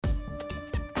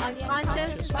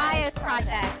Unconscious Bias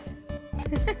Project.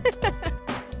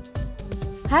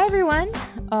 Hi, everyone.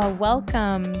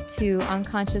 Welcome to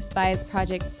Unconscious Bias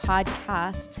Project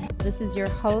podcast. This is your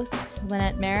host,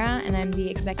 Lynette Mera, and I'm the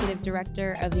executive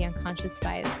director of the Unconscious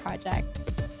Bias Project.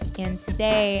 And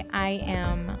today I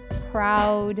am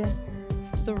proud,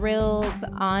 thrilled,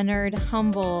 honored,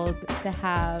 humbled to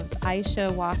have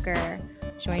Aisha Walker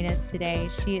join us today.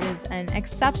 She is an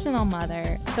exceptional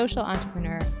mother, social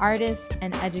entrepreneur, artist,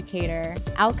 and educator.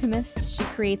 Alchemist, she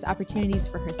creates opportunities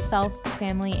for herself,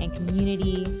 family, and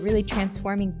community, really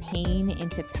transforming pain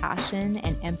into passion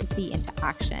and empathy into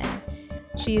action.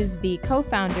 She is the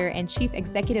co-founder and chief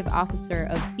executive officer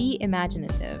of Be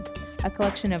Imaginative, a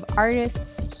collection of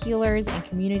artists, healers, and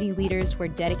community leaders who are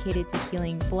dedicated to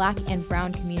healing Black and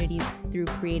Brown communities through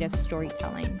creative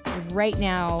storytelling. Right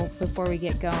now, before we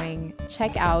get going,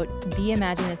 check out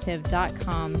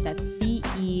beimaginative.com. That's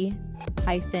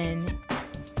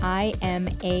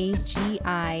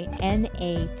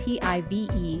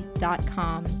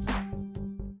BEIMAGINATIVE.com.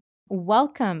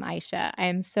 Welcome, Aisha. I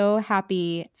am so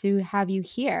happy to have you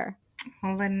here.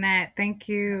 Well, Lynette, thank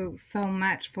you so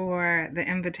much for the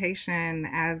invitation.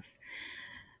 As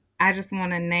I just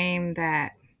want to name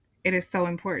that it is so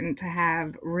important to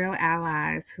have real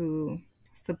allies who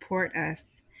support us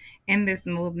in this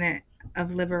movement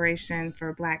of liberation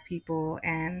for Black people,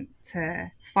 and to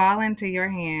fall into your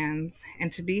hands and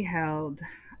to be held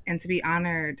and to be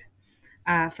honored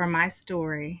for my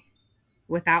story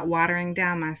without watering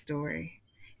down my story.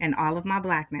 And all of my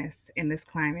Blackness in this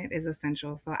climate is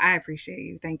essential. So I appreciate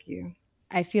you. Thank you.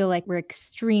 I feel like we're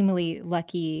extremely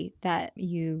lucky that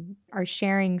you are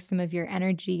sharing some of your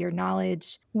energy, your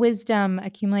knowledge, wisdom,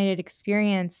 accumulated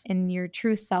experience, and your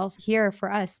true self here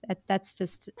for us. That's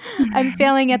just, I'm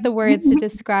failing at the words to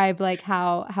describe like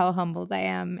how humbled I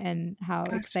am and how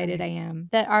excited I am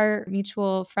that our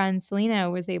mutual friend Selena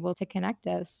was able to connect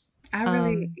us.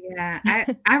 I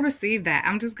received that.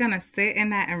 I'm just going to sit in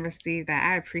that and receive that.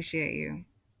 I appreciate you.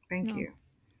 Thank you.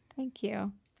 Thank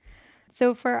you.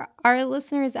 So for our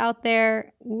listeners out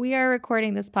there, we are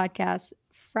recording this podcast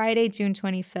Friday, June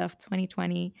 25th,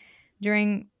 2020,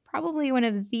 during probably one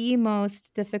of the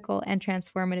most difficult and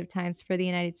transformative times for the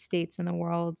United States and the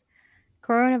world.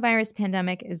 Coronavirus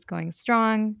pandemic is going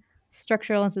strong.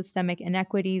 Structural and systemic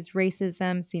inequities,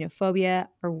 racism, xenophobia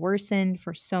are worsened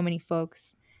for so many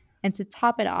folks. And to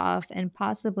top it off, and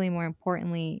possibly more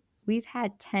importantly, we've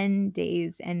had 10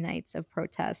 days and nights of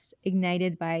protests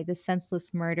ignited by the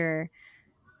senseless murder,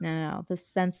 the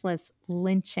senseless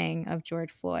lynching of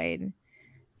George Floyd.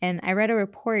 And I read a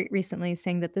report recently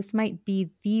saying that this might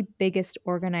be the biggest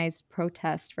organized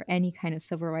protest for any kind of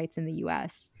civil rights in the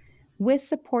U.S., with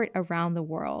support around the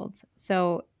world.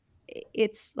 So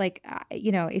it's like,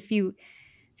 if you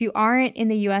aren't in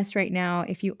the U.S. right now,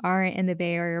 if you aren't in the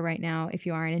Bay Area right now, if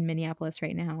you aren't in Minneapolis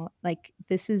right now, like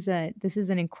this is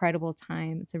an incredible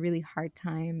time. It's a really hard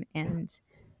time, and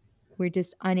we're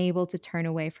just unable to turn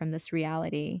away from this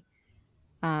reality.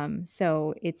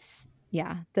 So it's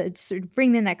sort of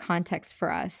bring in that context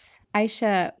for us.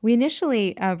 Aisha, we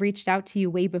initially reached out to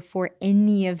you way before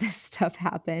any of this stuff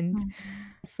happened.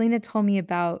 Selena told me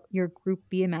about your group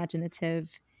Be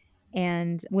Imaginative.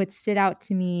 And what stood out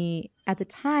to me at the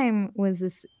time was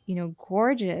this,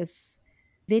 gorgeous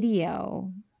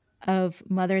video of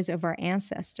mothers of our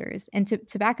ancestors. And to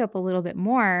back up a little bit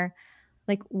more,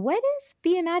 like, what is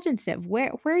Be Imaginative?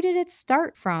 Where did it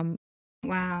start from?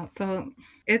 Wow. So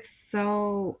it's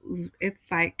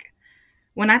like,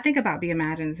 when I think about Be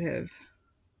Imaginative,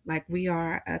 like we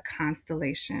are a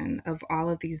constellation of all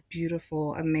of these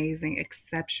beautiful, amazing,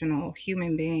 exceptional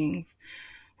human beings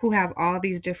who have all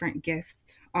these different gifts,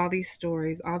 all these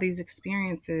stories, all these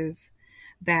experiences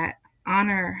that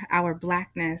honor our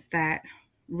Blackness, that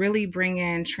really bring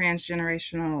in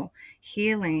transgenerational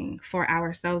healing for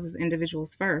ourselves as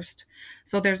individuals first.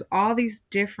 So there's all these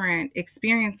different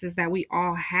experiences that we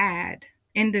all had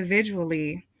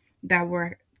individually that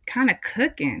were kind of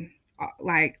cooking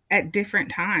like at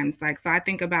different times. Like, so I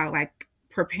think about like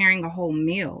preparing a whole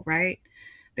meal, right?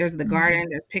 There's the garden,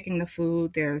 there's picking the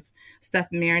food, there's stuff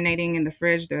marinating in the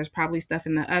fridge, there's probably stuff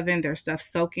in the oven, there's stuff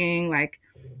soaking. Like,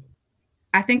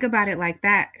 I think about it like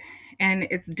that. And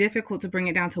it's difficult to bring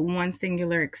it down to one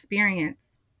singular experience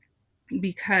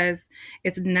because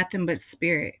it's nothing but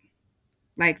spirit.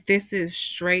 Like, this is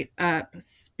straight up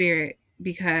spirit,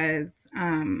 because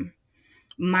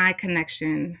my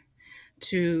connection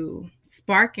to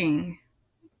sparking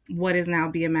what is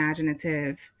now Be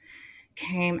Imaginative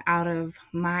came out of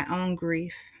my own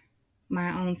grief,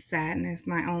 my own sadness,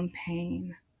 my own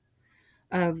pain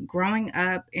of growing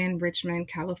up in Richmond,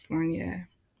 California,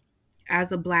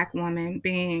 as a Black woman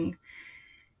being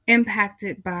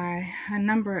impacted by a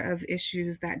number of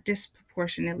issues that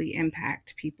disproportionately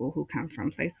impact people who come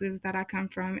from places that I come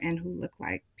from and who look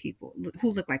like people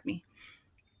who look like me.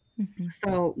 Mm-hmm.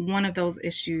 So one of those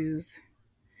issues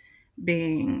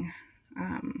being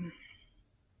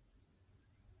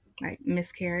like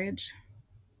miscarriage,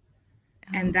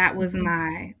 and that was Mm-hmm.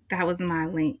 my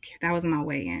link. That was my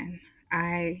way in.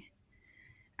 I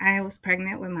I was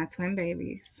pregnant with my twin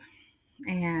babies,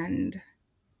 and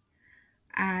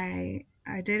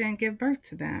I didn't give birth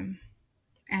to them,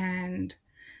 and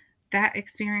that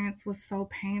experience was so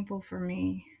painful for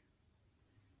me.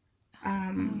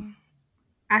 Um, Wow.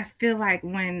 I feel like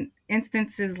when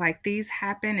instances like these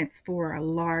happen, it's for a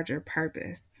larger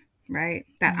purpose, right?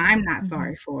 That I'm not Mm-hmm.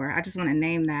 sorry for. I just want to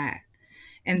name that,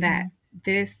 and that Mm-hmm.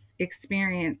 this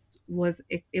experience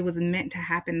it was meant to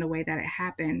happen the way that it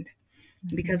happened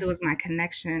because Mm-hmm. it was my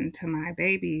connection to my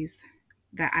babies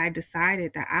that I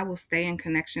decided that I will stay in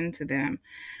connection to them.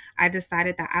 I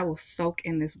decided that I will soak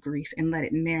in this grief and let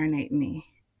it marinate me.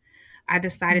 I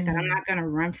decided that I'm Mm. not going to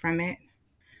run from it.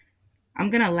 I'm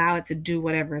going to allow it to do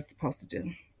whatever it's supposed to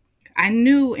do. I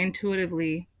knew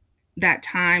intuitively that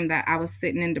time that I was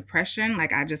sitting in depression,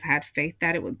 like I just had faith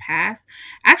that it would pass.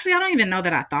 Actually, I don't even know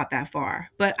that I thought that far,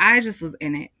 but I just was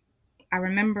in it. I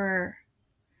remember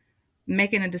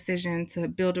making a decision to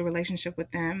build a relationship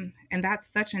with them. And that's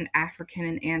such an African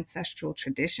and ancestral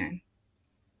tradition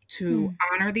to Mm.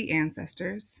 honor the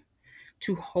ancestors,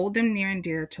 to hold them near and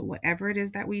dear to whatever it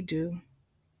is that we do,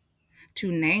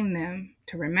 to name them,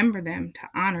 to remember them, to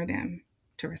honor them,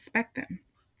 to respect them.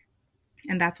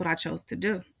 And that's what I chose to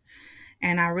do.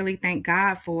 And I really thank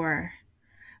God for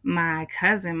my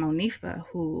cousin Monifa,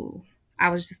 who I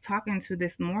was just talking to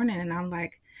this morning. And I'm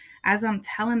like, as I'm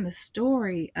telling the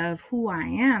story of who I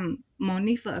am,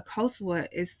 Monifa Akosua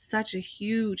is such a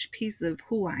huge piece of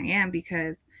who I am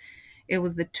because it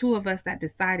was the two of us that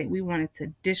decided we wanted to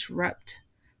disrupt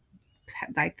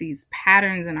like these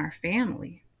patterns in our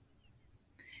family.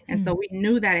 And so Mm. we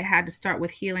knew that it had to start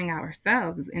with healing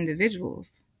ourselves as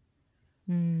individuals.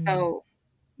 Mm. So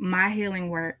my healing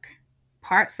work,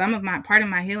 part of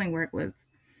my healing work was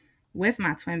with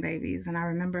my twin babies. And I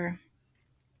remember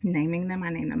naming them. I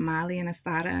named them Molly and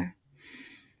Asada.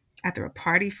 I threw a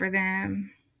party for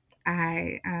them.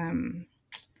 I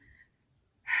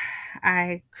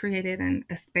I created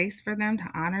a space for them to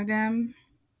honor them.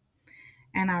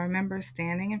 And I remember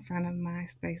standing in front of my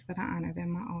space that I honor them,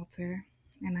 my altar.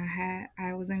 And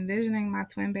I was envisioning my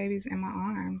twin babies in my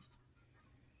arms.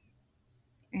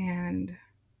 And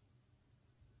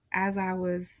as I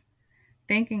was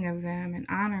thinking of them and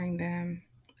honoring them,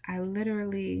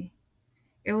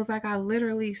 it was like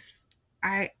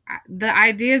the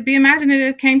idea of being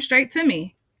imaginative came straight to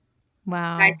me.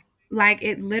 Like, Wow. like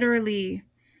it literally,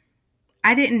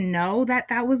 I didn't know that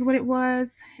that was what it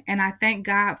was. And I thank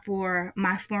God for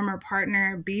my former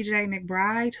partner, BJ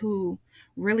McBride, who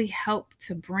really helped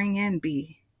to bring in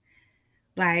B.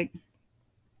 Like,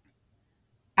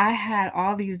 I had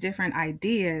all these different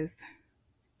ideas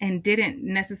and didn't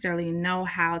necessarily know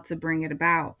how to bring it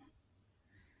about.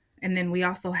 And then we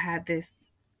also had this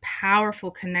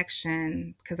powerful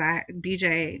connection because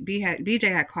BJ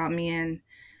had called me in.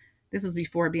 This was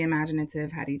before Be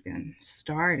Imaginative had even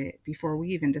started, before we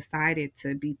even decided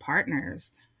to be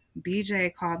partners. BJ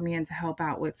called me in to help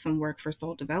out with some work for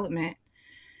soul development.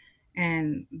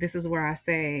 And this is where I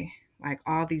say, like,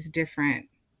 all these different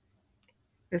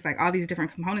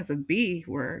components of B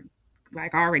were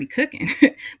like already cooking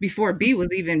before B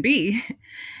was even B.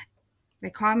 They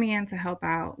called me in to help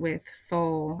out with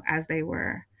soul as they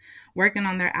were working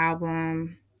on their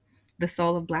album, The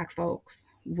Soul of Black Folks,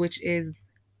 which is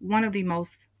one of the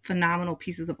most phenomenal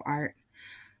pieces of art.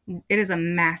 It is a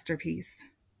masterpiece.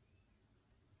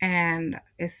 And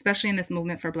especially in this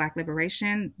movement for Black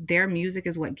liberation, their music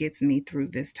is what gets me through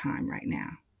this time right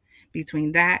now.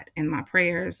 Between that and my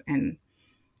prayers and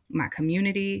my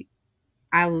community,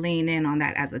 I lean in on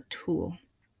that as a tool.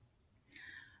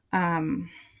 Um,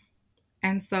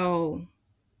 and so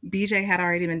BJ had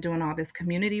already been doing all this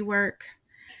community work.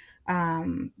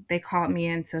 They called me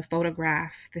in to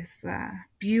photograph this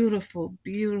beautiful,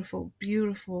 beautiful,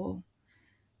 beautiful,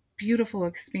 beautiful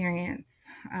experience,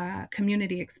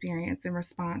 community experience in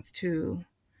response to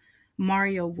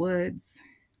Mario Woods.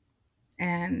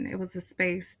 And it was a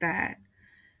space that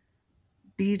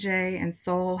BJ and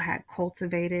Soul had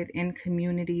cultivated in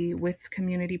community with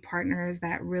community partners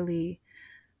that really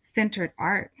centered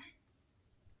art.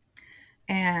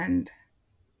 And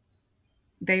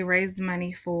they raised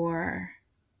money for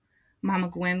Mama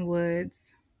Gwen Woods.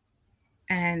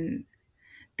 And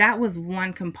that was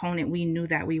one component we knew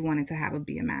that we wanted to have of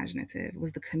Be Imaginative,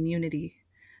 was the community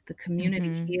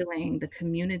Mm-hmm. healing, the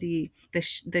community,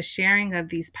 the sharing of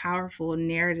these powerful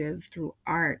narratives through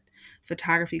art,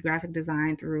 photography, graphic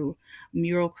design, through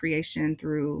mural creation,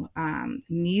 through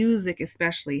music,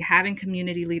 especially having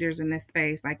community leaders in this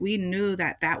space. Like, we knew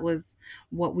that that was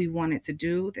what we wanted to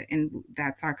do, and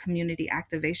that's our community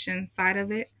activation side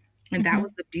of it. And that Mm-hmm.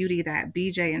 was the beauty that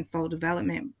BJ and Soul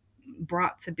Development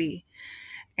brought to be.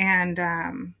 And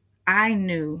I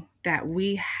knew that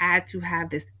we had to have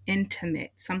this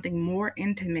intimate, something more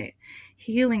intimate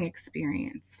healing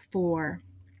experience for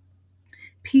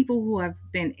people who have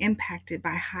been impacted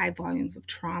by high volumes of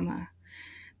trauma.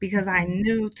 Because I Mm-hmm.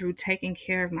 knew through taking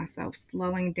care of myself,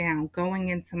 slowing down, going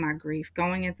into my grief,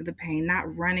 going into the pain,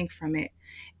 not running from it,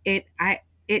 it I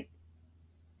it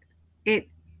it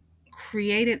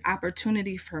created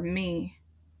opportunity for me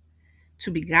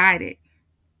to be guided.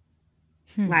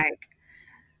 Hmm. Like,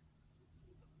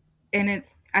 and it's,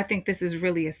 I think this is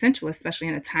really essential, especially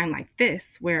in a time like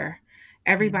this where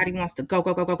Yeah. everybody wants to go,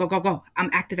 go, go, go, go, go, go. I'm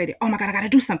activated. Oh my God, I gotta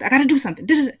do something. I gotta do something.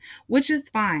 Which is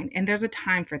fine. And there's a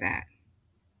time for that.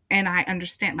 And I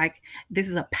understand, like, this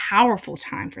is a powerful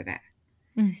time for that.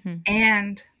 Mm-hmm.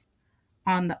 And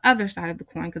on the other side of the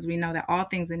coin, because we know that all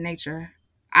things in nature,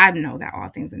 I know that all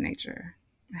things in nature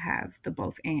have the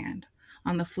both and.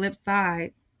 On the flip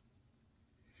side,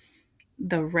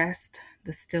 the rest,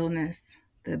 the stillness,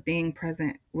 the being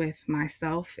present with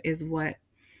myself is what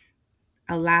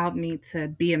allowed me to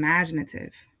be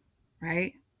imaginative,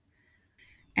 right?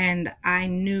 And I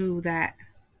knew that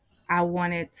I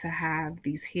wanted to have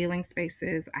these healing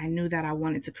spaces. I knew that I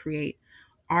wanted to create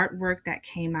artwork that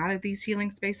came out of these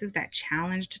healing spaces that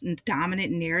challenged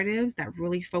dominant narratives, that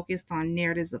really focused on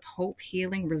narratives of hope,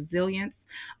 healing, resilience,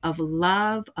 of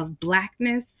love, of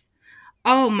Blackness.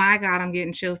 Oh my God, I'm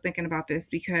getting chills thinking about this,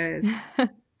 because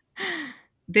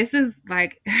this is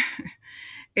like,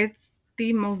 it's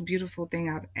the most beautiful thing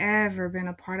I've ever been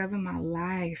a part of in my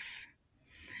life.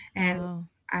 And Wow.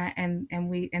 and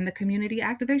we, in the community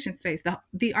activation space,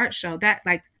 the art show, that,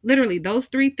 like, literally those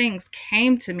three things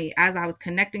came to me as I was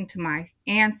connecting to my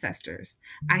ancestors.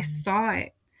 I saw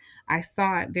it. I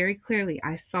saw it very clearly.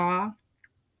 I saw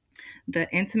the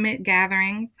intimate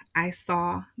gatherings. I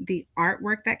saw the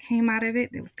artwork that came out of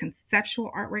it. There was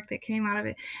conceptual artwork that came out of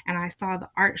it. And I saw the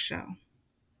art show.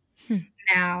 Hmm.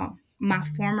 Now, my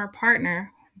former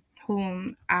partner,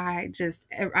 whom I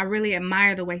really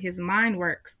admire the way his mind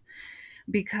works,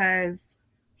 because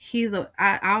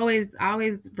I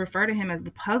always refer to him as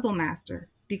the puzzle master,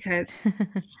 because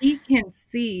he can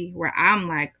see where I'm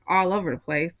like all over the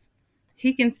place.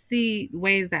 He can see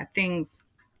ways that things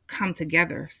come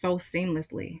together so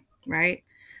seamlessly, right?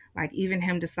 Like, even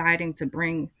him deciding to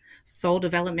bring Soul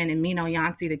Development and Mino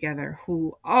Yanti together,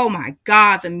 who, oh my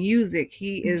God, the music,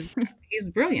 he's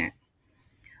brilliant.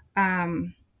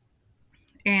 Um,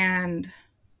 and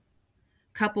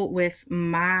coupled with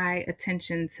my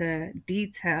attention to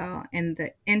detail and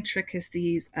the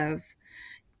intricacies of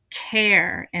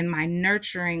care and my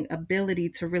nurturing ability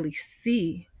to really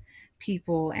see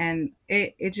people, and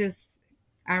it just,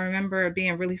 I remember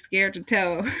being really scared to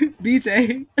tell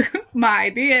BJ my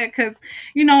idea, because,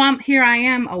 I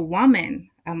am a woman,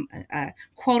 a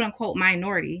quote unquote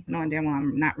minority, knowing damn well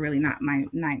I'm not really, not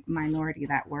minority.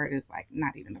 That word is like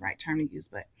not even the right term to use.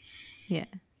 But Yeah.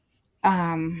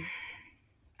 um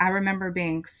I remember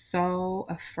being so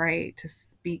afraid to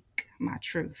speak my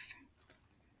truth.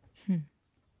 Hmm.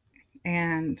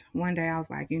 And one day I was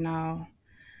like, I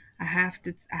have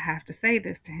to say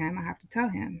this to him. I have to tell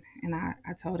him. And I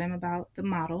told him about the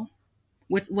model,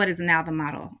 with what is now the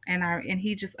model. And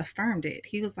he just affirmed it.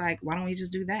 He was like, why don't we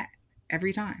just do that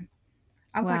every time?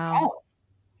 I was like, Wow.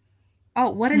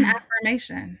 oh, what an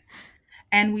affirmation.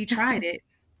 And we tried it,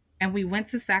 and we went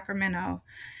to Sacramento,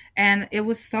 and it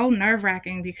was so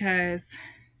nerve-wracking, because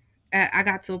I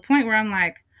got to a point where I'm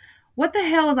like, what the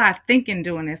hell was I thinking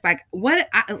doing this? Like,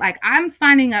 I'm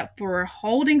signing up for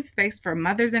holding space for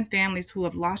mothers and families who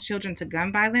have lost children to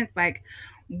gun violence. Like,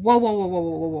 whoa, whoa, whoa, whoa,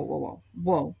 whoa, whoa, whoa, whoa, whoa,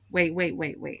 whoa,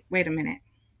 wait a minute.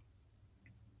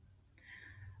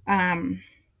 Um,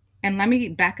 and let me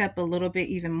back up a little bit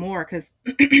even more, because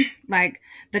like,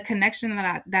 the connection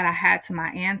that I had to my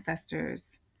ancestors,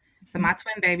 to Mhm. my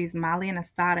twin babies, Molly and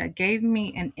Asada, gave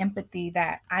me an empathy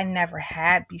that I never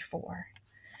had before.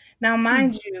 Now, Hmm.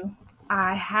 mind you,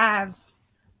 I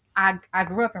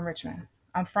grew up in Richmond.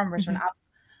 I'm from Richmond. Mhm.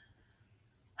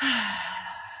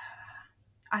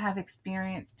 I have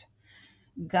experienced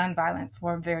gun violence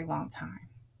for a very long time.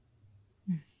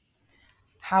 Mm.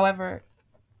 However,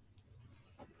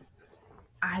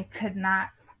 I could not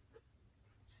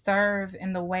serve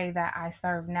in the way that I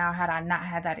serve now had I not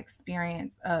had that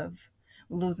experience of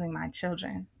losing my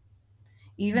children.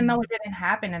 Even though it didn't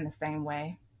happen in the same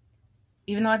way,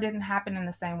 even though it didn't happen in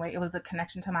the same way, it was the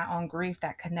connection to my own grief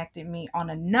that connected me on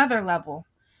another level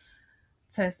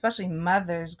to especially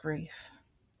mother's grief.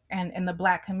 And in the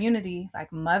Black community,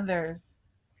 like mothers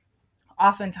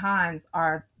oftentimes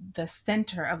are the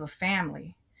center of a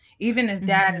family. Even if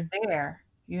dad is there,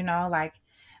 like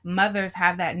mothers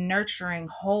have that nurturing,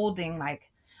 holding,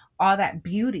 like all that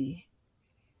beauty.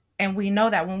 And we know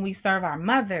that when we serve our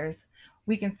mothers,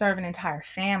 we can serve an entire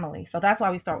family. So that's why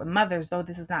we start with mothers, though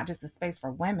this is not just a space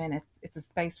for women, it's a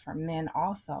space for men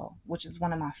also, which is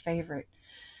one of my favorite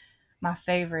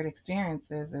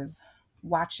experiences is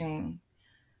watching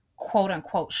quote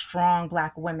unquote strong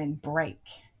Black women break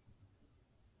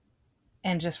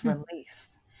and just release,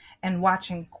 and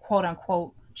watching quote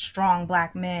unquote strong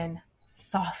Black men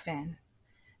soften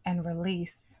and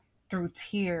release through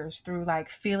tears, through like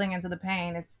feeling into the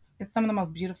pain. It's some of the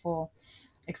most beautiful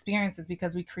experiences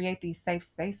because we create these safe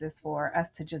spaces for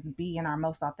us to just be in our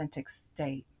most authentic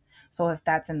state. So if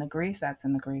that's in the grief, that's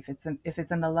in the grief. If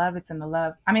it's in the love, it's in the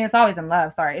love. I mean, it's always in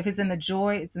love. Sorry. If it's in the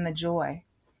joy, it's in the joy.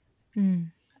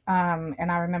 And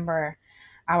I remember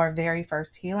our very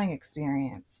first healing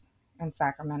experience in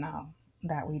Sacramento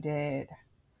that we did,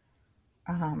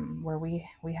 where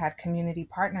we had community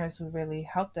partners who really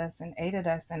helped us and aided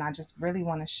us. And I just really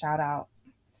want to shout out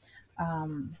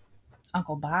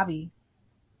Uncle Bobby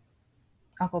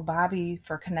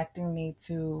for connecting me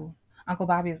to Uncle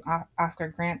Bobby is Oscar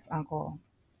Grant's uncle,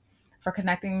 for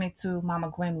connecting me to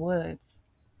Mama Gwen Woods.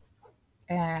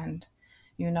 And,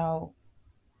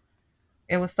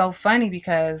 it was so funny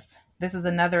because this is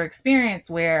another experience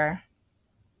where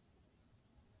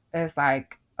it's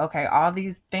like, okay, all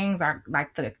these things are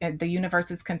like the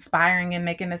universe is conspiring and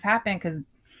making this happen because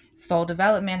Soul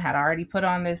Development had already put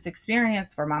on this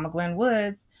experience for Mama Gwen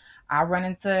Woods. I run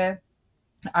into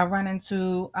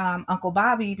Uncle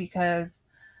Bobby because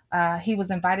he was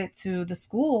invited to the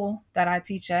school that I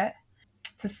teach at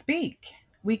to speak.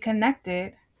 We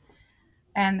connected,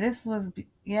 and this was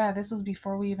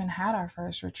before we even had our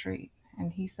first retreat.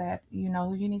 And he said, "You know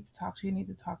who you need to talk to? You need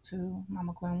to talk to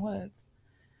Mama Gwen Woods."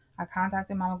 I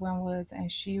contacted Mama Gwen Woods,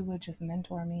 and she would just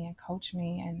mentor me and coach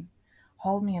me and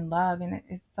hold me in love. And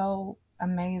it's so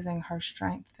amazing, her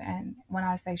strength. And when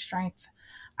I say strength,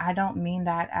 I don't mean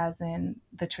that as in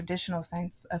the traditional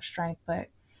sense of strength, but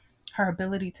her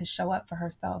ability to show up for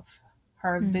herself,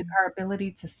 her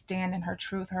ability to stand in her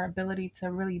truth, her ability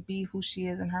to really be who she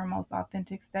is in her most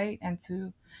authentic state, and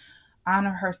to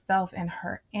honor herself and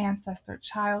her ancestor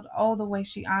child. Oh, the way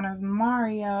she honors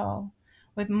Mario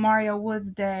with Mario Woods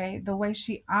Day, the way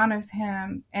she honors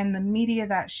him, and the media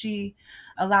that she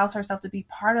allows herself to be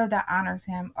part of that honors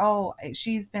him. Oh,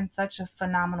 she's been such a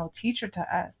phenomenal teacher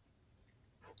to us.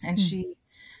 And she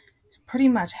pretty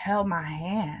much held my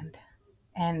hand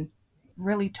and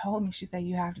really told me, she said,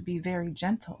 you have to be very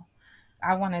gentle.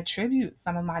 I want to attribute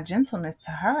some of my gentleness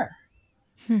to her.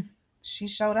 She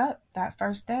showed up that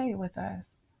first day with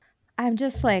us. I'm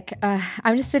just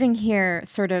sitting here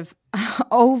sort of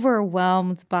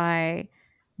overwhelmed by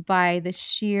the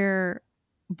sheer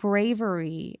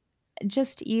bravery,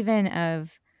 just even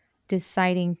of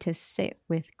deciding to sit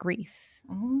with grief,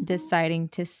 deciding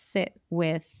to sit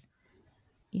with,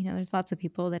 there's lots of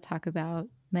people that talk about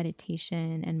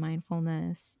meditation and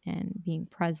mindfulness and being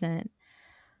present.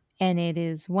 And it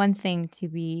is one thing to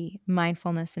be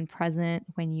mindfulness and present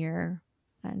when you're,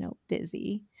 I don't know,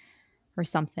 busy or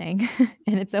something.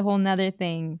 And it's a whole nother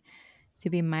thing to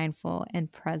be mindful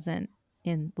and present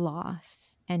in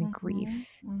loss and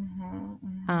grief.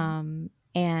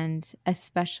 And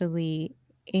especially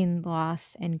in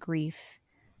loss and grief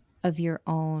of your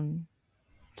own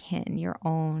kin, your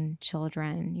own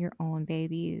children, your own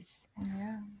babies.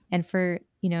 Yeah. And for,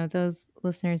 those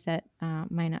listeners that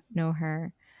might not know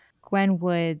her, Gwen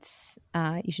Woods,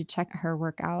 you should check her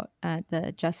work out at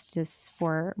the Justice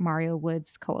for Mario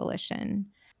Woods Coalition.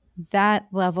 That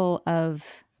level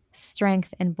of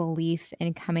strength and belief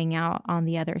in coming out on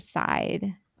the other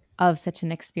side of such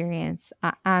an experience,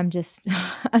 I'm just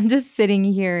sitting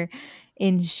here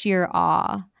in sheer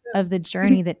awe of the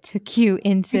journey that took you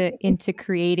into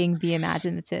creating Be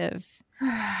Imaginative.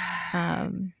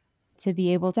 To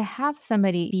be able to have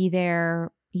somebody be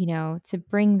there, to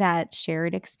bring that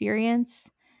shared experience,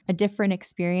 a different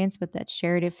experience, but that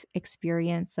shared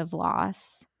experience of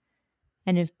loss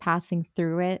and of passing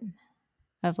through it,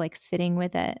 of like sitting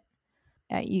with it.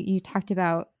 You talked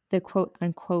about the quote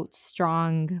unquote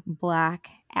strong Black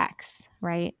X,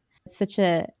 right? It's such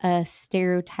a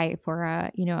stereotype or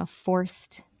a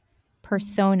forced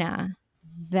persona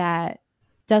that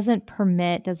doesn't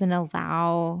permit, doesn't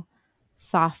allow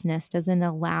softness, doesn't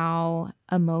allow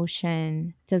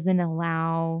emotion, doesn't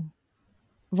allow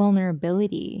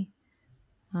vulnerability,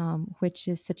 which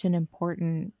is such an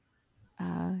important,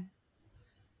 uh,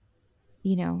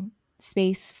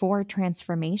 space for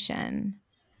transformation.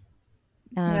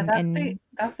 Yeah, And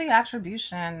that's the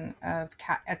attribution of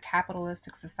a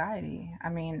capitalistic society. I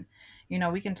mean,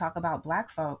 we can talk about Black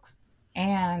folks,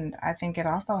 and I think it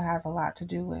also has a lot to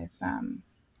do with, the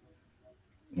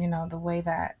way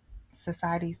that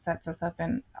society sets us up,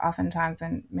 and oftentimes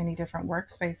in many different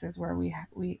workspaces where we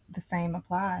the same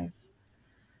applies.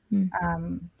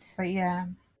 mm, But yeah.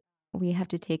 we have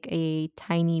to take a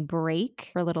tiny break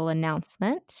for a little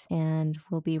announcement, and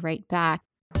we'll be right back.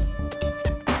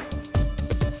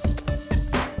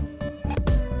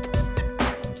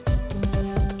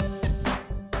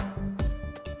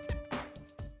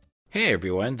 Hey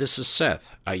everyone, this is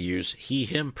Seth. I use he,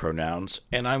 him pronouns,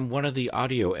 and I'm one of the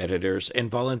audio editors and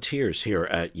volunteers here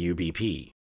at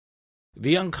UBP.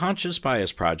 The Unconscious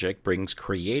Bias Project brings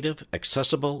creative,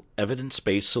 accessible,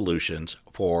 evidence-based solutions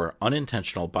for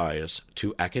unintentional bias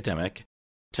to academic,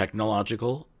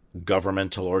 technological,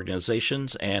 governmental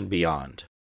organizations, and beyond.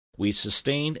 We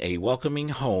sustain a welcoming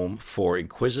home for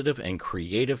inquisitive and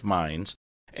creative minds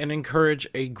and encourage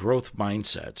a growth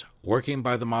mindset, working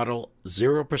by the model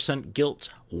 0% guilt,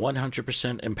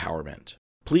 100% empowerment.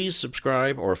 Please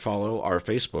subscribe or follow our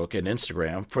Facebook and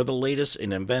Instagram for the latest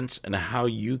in events and how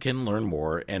you can learn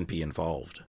more and be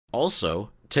involved.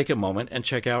 Also, take a moment and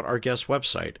check out our guest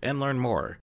website and learn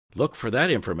more. Look for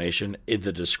that information in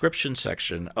the description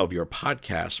section of your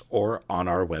podcast or on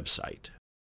our website.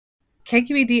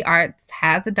 KQED Arts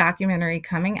has a documentary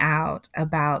coming out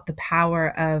about the power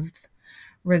of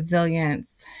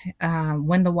resilience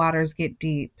when the waters get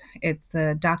deep. It's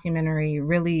a documentary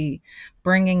really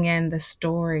bringing in the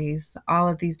stories, all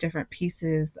of these different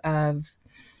pieces of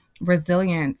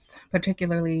resilience,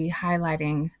 particularly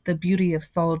highlighting the beauty of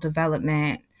soul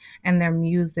development and their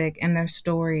music and their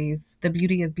stories, the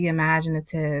beauty of Be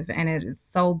Imaginative. And it is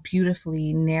so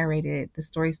beautifully narrated. The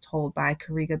story's told by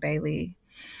Kariga Bailey.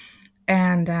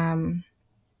 And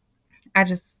I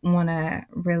just want to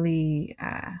really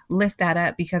lift that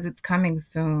up because it's coming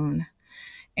soon.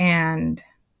 And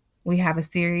we have a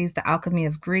series, The Alchemy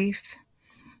of Grief,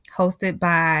 hosted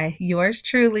by yours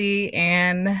truly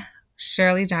and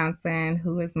Shirley Johnson,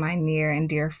 who is my near and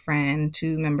dear friend,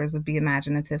 2 members of Be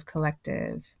Imaginative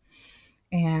Collective.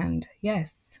 And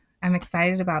yes, I'm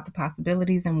excited about the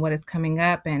possibilities and what is coming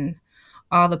up and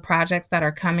all the projects that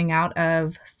are coming out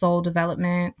of soul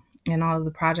development and all of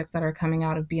the projects that are coming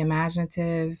out of Be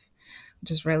Imaginative.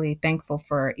 Just really thankful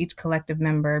for each collective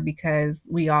member because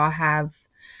we all have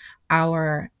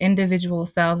our individual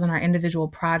selves and our individual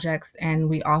projects, and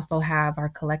we also have our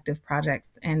collective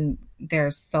projects, and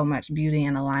there's so much beauty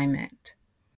and alignment.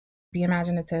 Be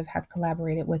Imaginative has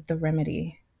collaborated with The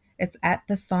Remedy. It's at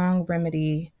The Song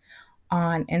Remedy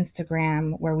on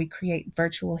Instagram, where we create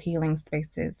virtual healing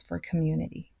spaces for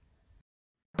community.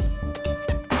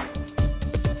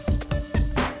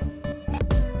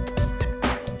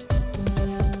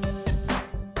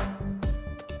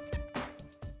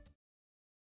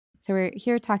 So we're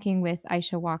here talking with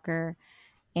Aisha Walker,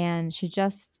 and she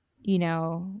just,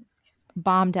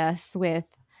 bombed us with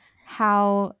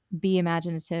how Be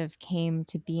Imaginative came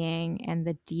to being and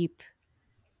the deep,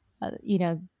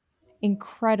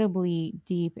 incredibly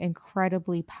deep,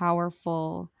 incredibly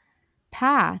powerful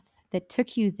path that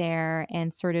took you there,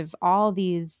 and sort of all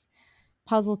these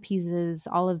puzzle pieces,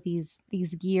 all of these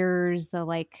gears,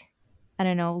 the I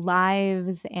don't know,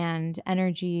 lives and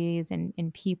energies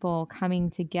and people coming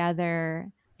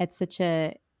together at such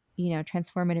a,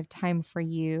 transformative time for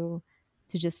you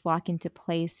to just lock into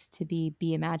place to be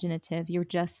imaginative. You're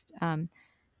just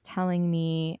telling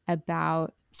me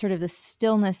about sort of the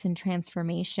stillness and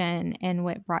transformation and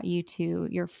what brought you to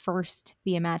your first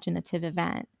Be Imaginative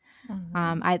event.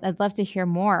 I'd love to hear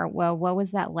more. Well, what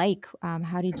was that like?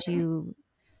 How did you,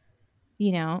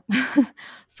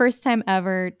 first time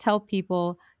ever, tell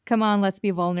people, come on, let's be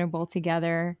vulnerable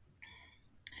together?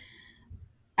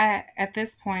 At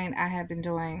this point, I had been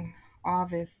doing all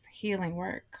this healing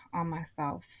work on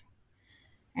myself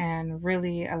and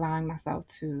really allowing myself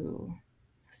to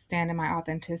stand in my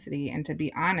authenticity and to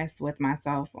be honest with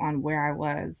myself on where I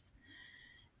was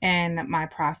in my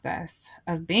process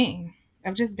of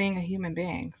just being a human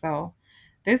being. So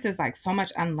this is like so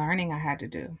much unlearning I had to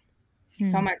do.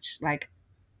 So much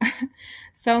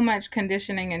so much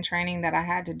conditioning and training that I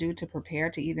had to do to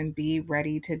prepare to even be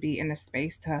ready to be in a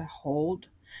space to hold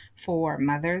for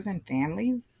mothers and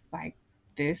families. Like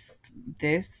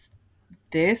this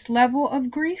level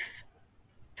of grief.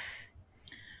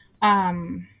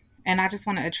 And I just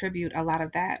want to attribute a lot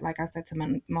of that, like I said, to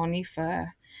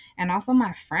Monifa and also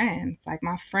my friends. Like,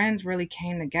 my friends really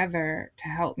came together to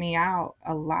help me out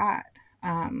a lot.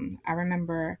 I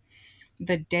remember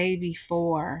the day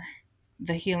before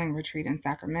the healing retreat in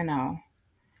Sacramento,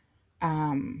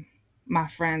 my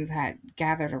friends had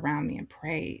gathered around me and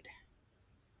prayed.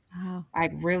 Wow.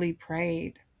 Like, really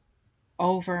prayed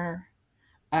over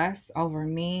us, over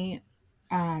me,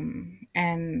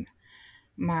 and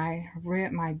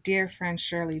my dear friend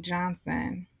Shirley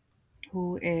Johnson,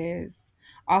 who is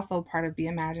also part of Be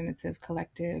Imaginative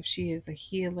Collective. She is a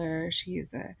healer, she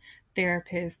is a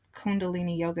therapist,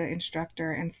 Kundalini yoga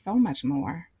instructor, and so much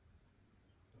more.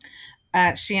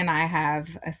 She and I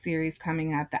have a series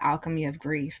coming up, The Alchemy of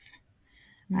Grief.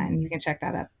 And you can check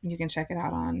that up. You can check it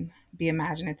out on Be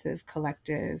Imaginative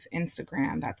Collective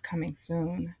Instagram. That's coming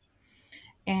soon.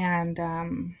 And,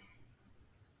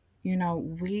 you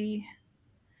know,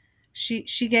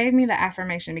 she gave me the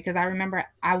affirmation because I remember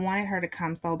I wanted her to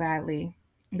come so badly,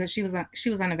 but she was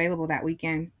unavailable that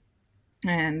weekend.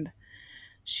 And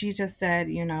she just said,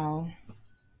 you know,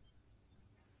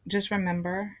 just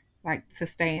remember, like, to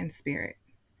stay in spirit.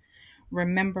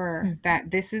 Remember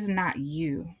that this is not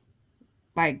you.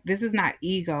 Like, this is not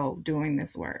ego doing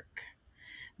this work.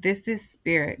 This is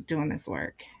spirit doing this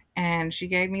work. And she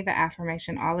gave me the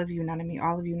affirmation, all of you, none of me,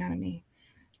 all of you, none of me.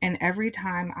 And every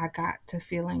time I got to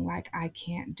feeling like I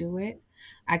can't do it,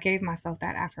 I gave myself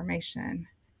that affirmation.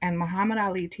 And Muhammad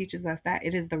Ali teaches us that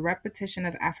it is the repetition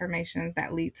of affirmations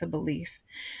that lead to belief.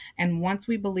 And once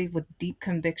we believe with deep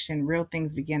conviction, real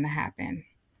things begin to happen.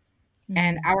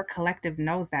 And our collective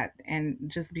knows that, and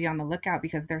just be on the lookout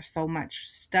because there's so much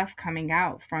stuff coming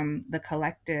out from the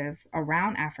collective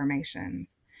around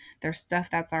affirmations. There's stuff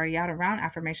that's already out around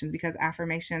affirmations because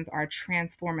affirmations are a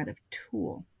transformative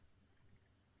tool.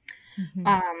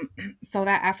 So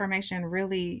that affirmation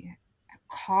really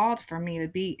called for me to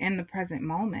be in the present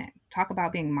moment. Talk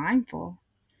about being mindful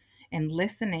and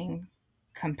listening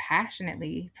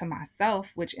compassionately to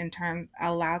myself, which in turn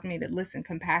allows me to listen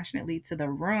compassionately to the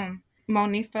room.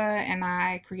 Monifa and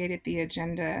I created the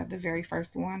agenda, the very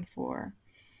first one for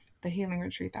the healing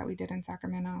retreat that we did in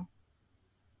Sacramento.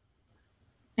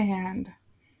 And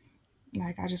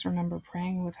like, I just remember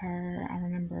praying with her. I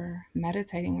remember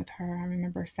meditating with her. I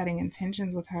remember setting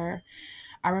intentions with her.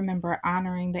 I remember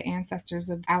honoring the ancestors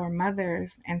of our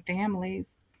mothers and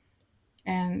families.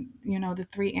 And, you know, the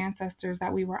 3 ancestors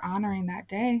that we were honoring that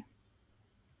day,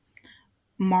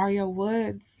 Mario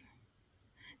Woods,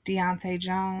 Deontay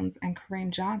Jones, and Kareem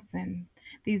Johnson,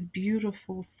 these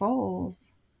beautiful souls.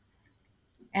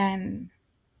 And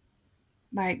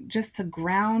like, just to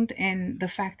ground in the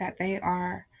fact that they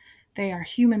are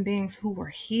human beings who were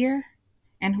here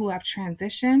and who have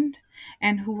transitioned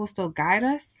and who will still guide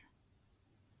us.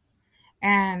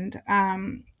 And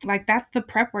like, that's the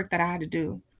prep work that I had to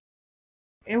do.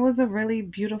 It was a really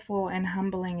beautiful and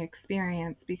humbling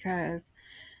experience because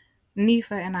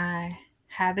Nifa and I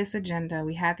had this agenda.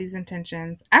 We had these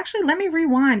intentions. Actually, let me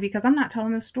rewind because I'm not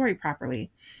telling the story properly.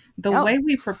 The way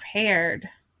we prepared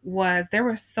was there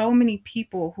were so many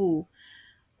people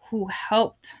who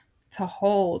helped to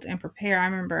hold and prepare. I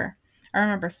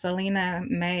remember Selena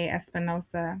May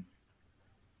Espinosa.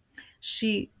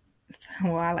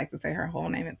 I like to say her whole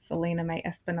name. It's Selena May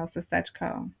Espinosa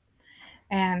Sechko.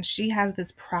 And she has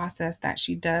this process that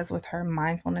she does with her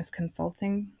mindfulness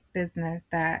consulting business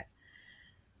that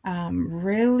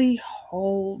really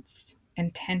holds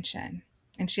intention.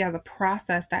 And she has a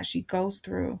process that she goes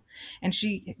through. And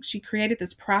she created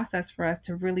this process for us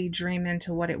to really dream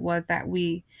into what it was that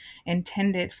we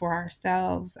intended for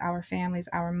ourselves, our families,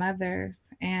 our mothers,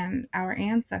 and our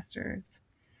ancestors.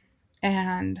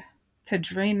 And to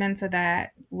dream into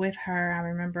that with her, I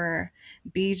remember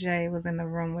BJ was in the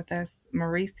room with us,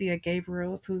 Maricia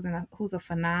Gabriels, who's a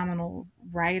phenomenal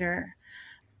writer.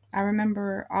 I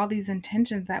remember all these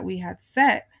intentions that we had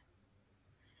set.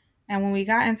 And when we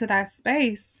got into that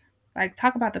space, like,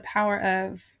 talk about the power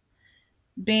of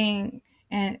being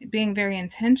very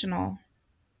intentional.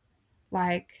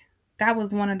 Like, that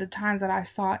was one of the times that I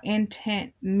saw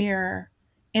intent mirror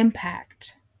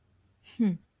impact.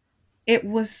 It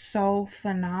was so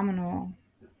phenomenal.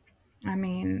 I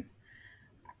mean,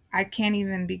 I can't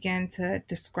even begin to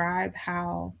describe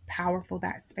how powerful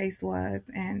that space was.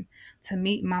 And to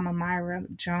meet Mama Myra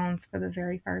Jones for the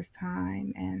very first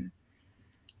time, and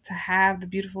to have the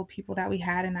beautiful people that we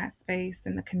had in that space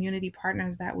and the community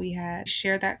partners that we had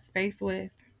shared that space with,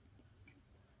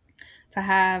 to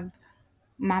have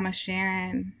Mama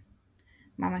Sharon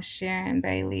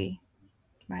Bailey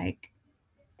Like,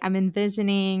 I'm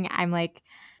envisioning, I'm like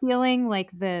feeling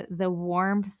like the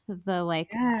warmth, the like,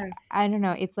 yes. I don't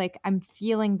know, it's like I'm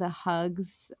feeling the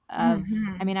hugs of,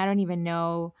 I mean, I don't even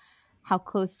know how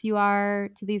close you are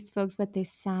to these folks, but they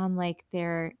sound like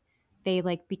they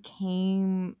like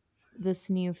became this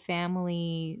new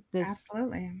family, this,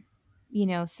 Absolutely.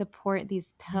 support,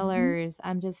 these Mhm. pillars.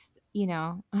 I'm just, I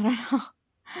don't know.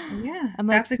 Yeah, I'm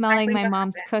like that's smelling exactly my what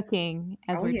mom's happened. cooking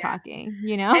as Oh, we're yeah. talking.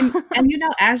 And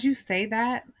as you say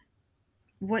that,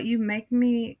 what you make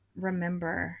me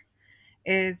remember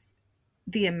is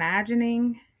the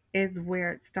imagining is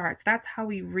where it starts. That's how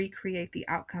we recreate the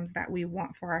outcomes that we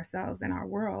want for ourselves in our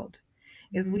world.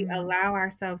 Is we Mm. allow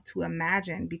ourselves to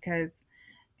imagine, because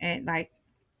and like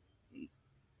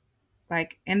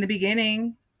in the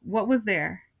beginning, what was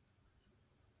there?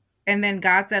 And then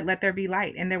God said, "Let there be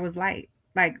light," and there was light.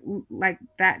 Like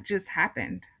that just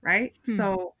happened, right? Hmm.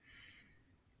 So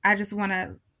I just want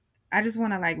to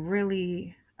like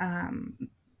really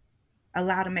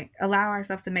allow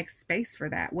ourselves to make space for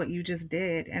that, what you just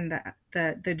did, and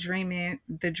the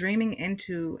dreaming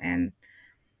into, and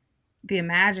the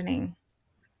imagining,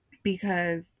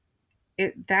 because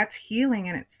that's healing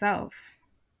in itself.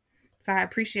 So I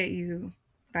appreciate you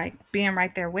like being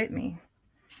right there with me.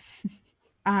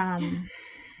 um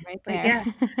Right but there. yeah,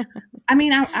 I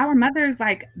mean, our mothers,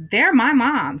 like, they're my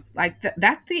moms. Like,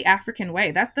 that's the African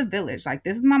way. That's the village. Like,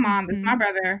 this is my mom. This is my Mhm.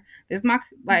 brother. This is my,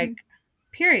 Mhm. like,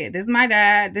 period. This is my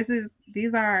dad.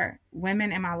 These are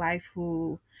women in my life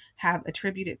who have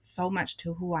attributed so much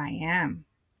to who I am.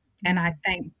 And I Mm.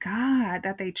 thank God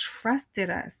that they trusted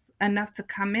us enough to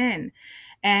come in.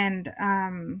 And,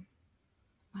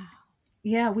 Wow.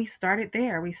 yeah, we started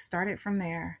there. We started from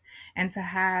there. And to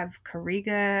have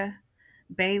Kariga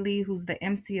Bailey, who's the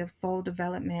MC of Soul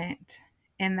Development,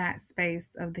 in that space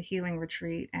of the healing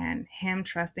retreat, and him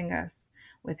trusting us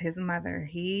with his mother.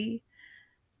 He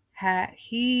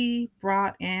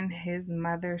brought in his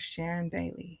mother, Sharon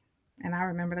Bailey. And I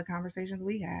remember the conversations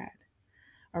we had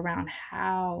around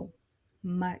how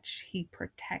much he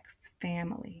protects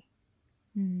family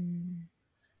Mm.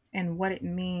 and what it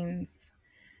means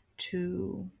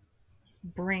to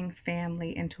bring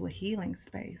family into a healing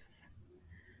space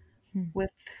Hmm.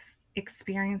 with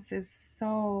experiences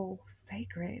so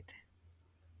sacred.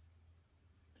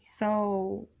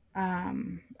 So I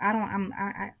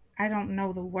don't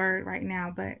know the word right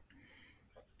now, but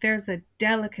there's a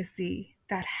delicacy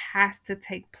that has to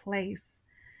take place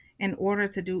in order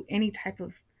to do any type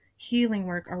of healing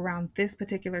work around this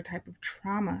particular type of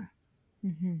trauma.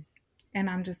 Mhm. And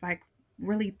I'm just like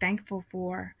really thankful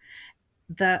for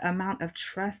the amount of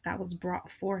trust that was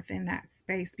brought forth in that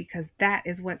space, because that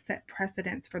is what set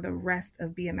precedence for the rest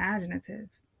of Be Imaginative.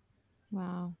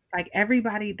 Wow. Like,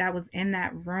 everybody that was in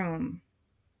that room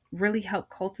really helped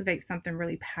cultivate something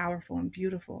really powerful and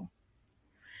beautiful.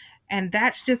 And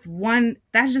that's just one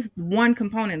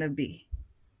component of B. Oh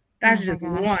That's my just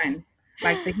gosh. one,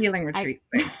 like the healing I retreat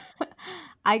space.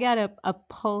 I got a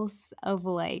pulse of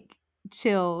like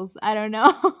chills. I don't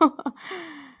know.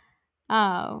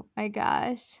 Oh my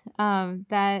gosh.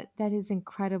 That is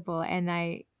incredible. And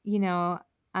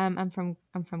I'm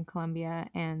from Colombia,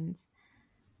 and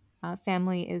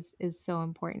family is so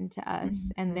important to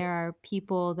us. And Mhm. there are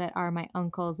people that are my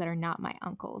uncles that are not my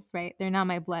uncles, right? They're not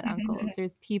my blood uncles.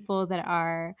 There's people that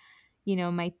are,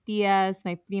 my tias,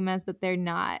 my primas, but they're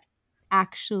not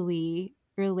actually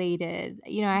related.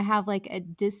 I have like a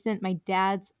distant, my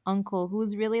dad's uncle,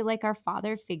 who's really like our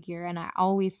father figure. And I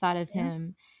always thought of Yeah.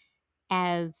 him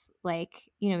as like,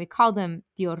 we called him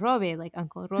Tio Robe, like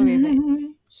Uncle Robe, but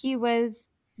he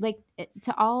was like,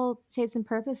 to all shapes and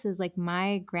purposes, like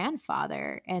my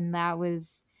grandfather. And that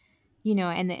was,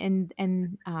 yeah,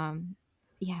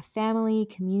 family,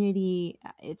 community.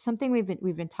 It's something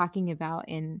we've been talking about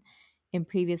in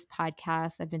previous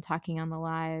podcasts. I've been talking on the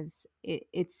lives.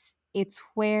 It's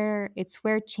where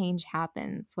change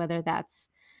happens, whether that's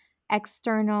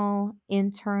external,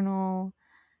 internal,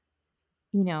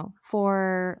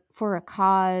 for a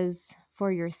cause,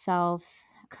 for yourself.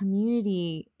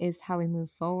 Community is how we move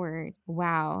forward.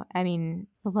 Wow. I mean,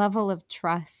 the level of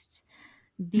trust,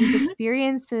 these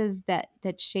experiences that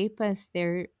shape us,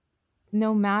 they're,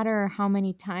 no matter how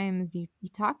many times you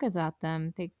talk about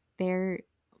them, they're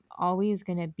always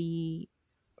going to be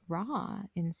raw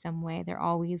in some way. They're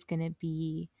always going to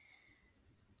be,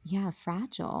 yeah,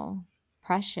 fragile,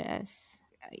 precious.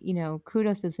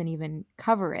 Kudos doesn't even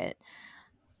cover it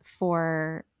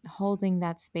for holding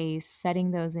that space,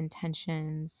 setting those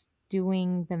intentions,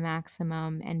 doing the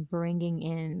maximum, and bringing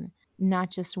in not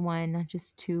just one, not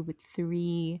just two, but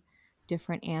three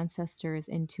different ancestors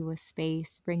into a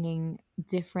space, bringing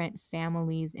different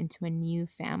families into a new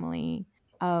family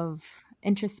of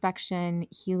introspection,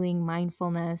 healing,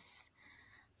 mindfulness,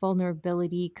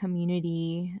 vulnerability,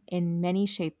 community in many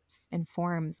shapes and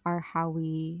forms are how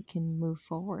we can move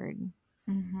forward.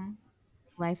 Mm-hmm.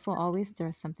 Life will always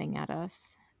throw something at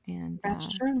us. And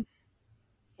That's true.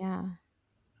 yeah.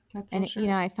 That's so And true.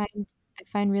 I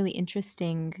find really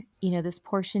interesting, this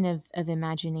portion of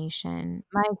imagination.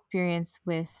 My experience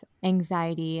with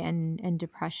anxiety and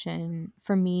depression,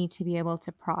 for me to be able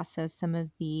to process some of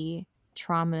the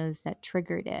traumas that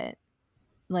triggered it,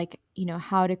 like,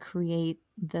 how to create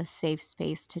the safe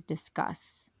space to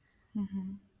discuss,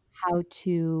 Mm-hmm. how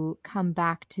to come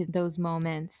back to those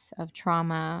moments of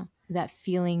trauma, that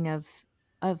feeling of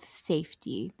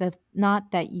safety, the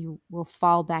not that you will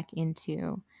fall back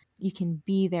into. You can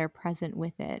be there present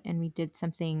with it. And we did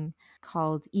something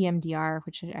called EMDR,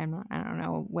 which I don't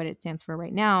know what it stands for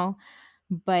right now,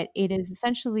 but it is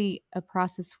essentially a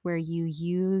process where you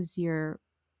use the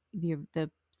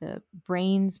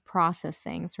brain's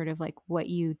processing, sort of like what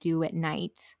you do at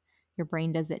night, your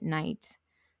brain does at night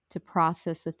to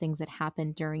process the things that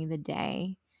happen during the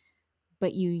day,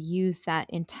 but you use that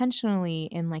intentionally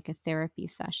in like a therapy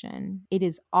session. It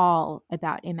is all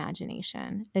about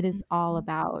imagination. It is all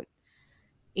about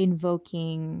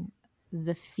invoking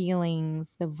the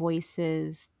feelings, the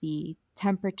voices, the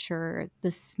temperature,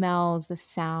 the smells, the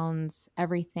sounds,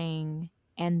 everything,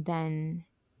 and then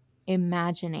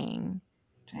imagining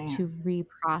Damn. to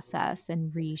reprocess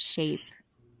and reshape,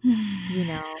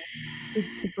 to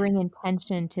bring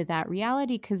intention to that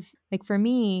reality. Because, like, for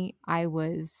me, I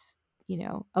was,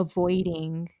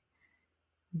 avoiding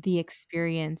the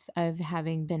experience of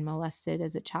having been molested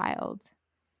as a child.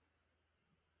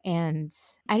 And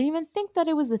I didn't even think that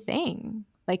it was a thing.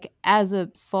 Like, as a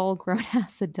full grown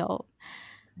ass adult,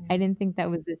 I didn't think that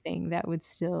was a thing that would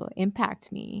still impact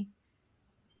me.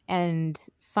 And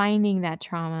finding that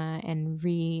trauma and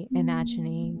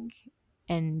reimagining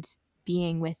and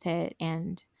being with it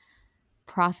and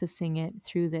processing it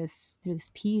through this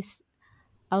piece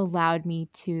allowed me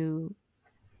to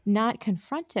not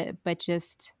confront it, but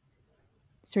just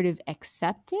sort of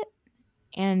accept it.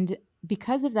 And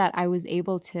because of that, I was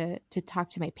able to talk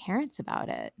to my parents about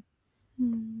it.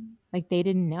 Like, they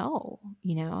didn't know,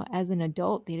 as an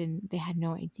adult, they had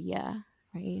no idea,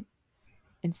 right?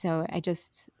 And so I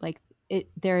just like it.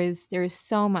 There is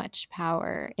so much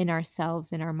power in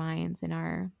ourselves, in our minds, in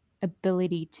our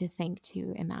ability to think,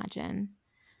 to imagine.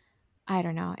 I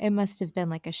don't know. It must have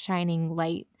been like a shining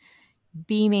light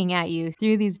beaming at you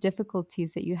through these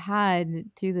difficulties that you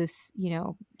had, through this,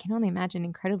 can only imagine,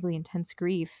 incredibly intense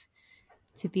grief,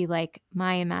 to be like,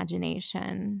 my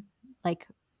imagination, like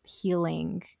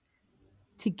healing,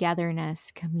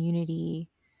 togetherness, community,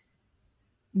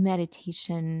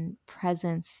 meditation,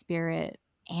 presence, spirit,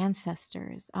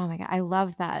 ancestors. Oh my God, I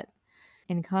love that.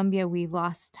 In Colombia, we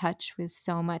lost touch with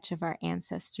so much of our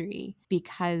ancestry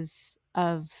because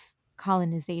of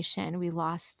colonization. We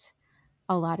lost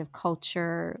a lot of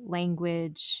culture,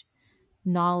 language,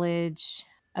 knowledge,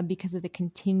 because of the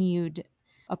continued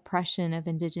oppression of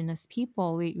Indigenous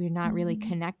people. We're not really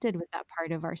connected with that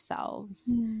part of ourselves.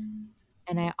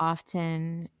 And I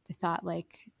often thought,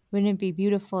 like, wouldn't it be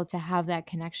beautiful to have that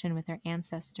connection with our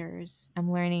ancestors?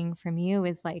 I'm learning from you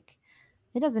is like,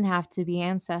 it doesn't have to be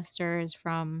ancestors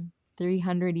from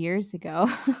 300 years ago.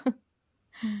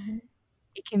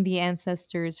 It can be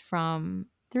ancestors from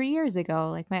 3 years ago,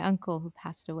 like my uncle who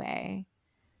passed away.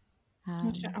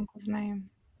 What's your uncle's name?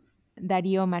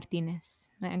 Dario Martinez,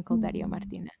 my uncle Dario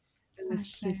Martinez.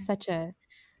 He's such a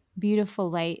beautiful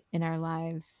light in our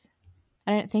lives.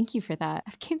 I don't thank you for that.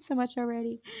 I've gained so much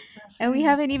already. And we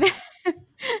haven't even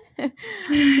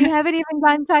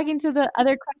gotten talking to the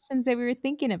other questions that we were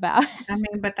thinking about. I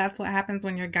mean, but that's what happens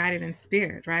when you're guided in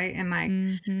spirit, right? And like,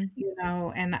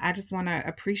 and I just want to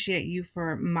appreciate you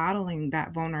for modeling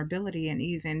that vulnerability and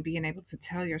even being able to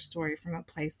tell your story from a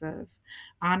place of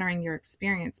honoring your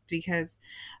experience, because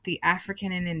the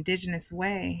African and Indigenous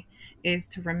way is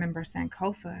to remember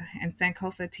Sankofa. And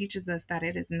Sankofa teaches us that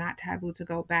it is not taboo to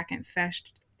go back and fetch.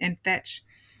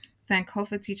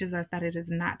 Sankofa teaches us that it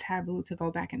is not taboo to go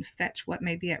back and fetch what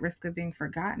may be at risk of being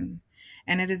forgotten.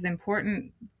 And it is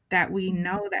important that we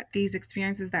know that these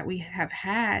experiences that we have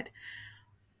had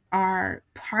are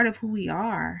part of who we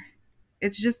are.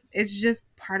 It's just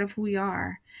part of who we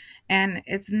are. And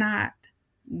it's not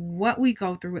what we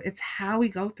go through, it's how we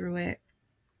go through it.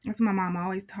 That's what my mom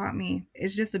always taught me.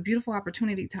 It's just a beautiful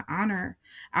opportunity to honor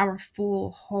our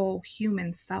full, whole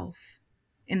human self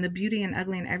in the beauty and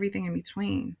ugly and everything in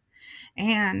between.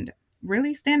 And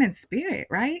really stand in spirit,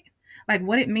 right? like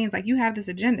what it means. Like, you have this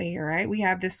agenda here, right? We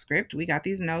have this script, we got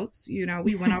these notes, we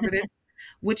went over this,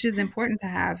 which is important to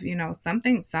have,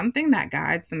 something that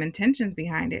guides, some intentions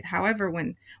behind it. However,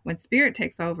 when spirit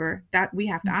takes over, that we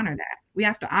have to honor that. We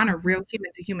have to honor real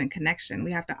human to human connection.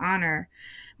 We have to honor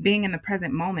being in the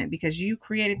present moment, because you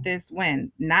created this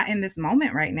when not in this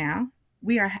moment right now.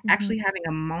 We are actually having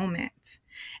a moment.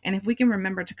 And if we can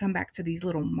remember to come back to these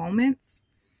little moments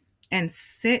and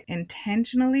sit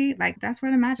intentionally, like, that's where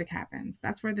the magic happens.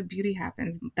 That's where the beauty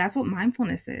happens. That's what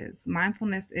mindfulness is.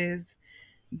 Mindfulness is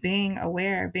being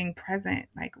aware, being present,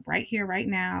 like right here, right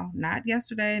now, not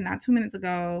yesterday, not 2 minutes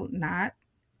ago, not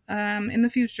in the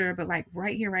future, but like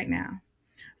right here, right now.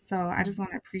 So I just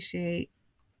want to appreciate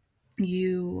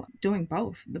you doing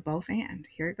both, the both and.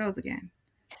 Here it goes again.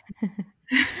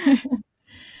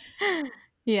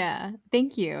 Yeah,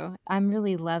 thank you. I'm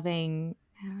really loving,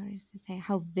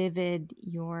 how vivid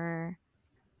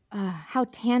how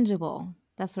tangible,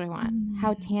 that's what I want,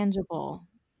 how tangible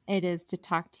it is to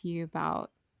talk to you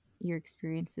about your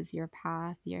experiences, your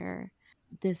path,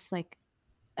 this like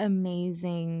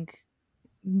amazing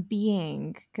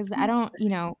being. Because I don't,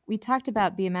 we talked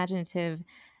about Be Imaginative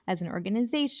as an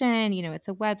organization, it's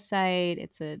a website,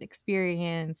 it's an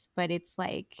experience, but it's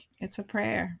like, It's a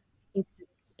prayer.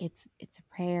 It's a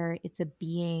prayer, it's a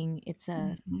being, it's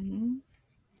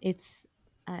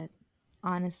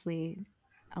honestly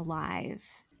alive.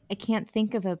 I can't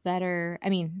think of a better,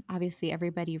 obviously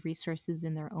everybody resources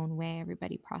in their own way,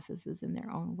 everybody processes in their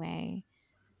own way,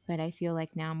 but I feel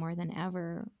like now more than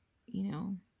ever,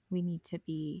 we need to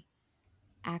be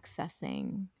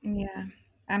accessing. Yeah.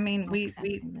 I mean,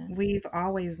 Accessing this. we've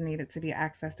always needed to be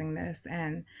accessing this.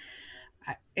 And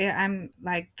I'm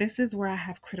like, this is where I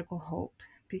have critical hope,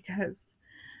 because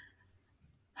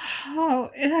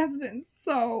it has been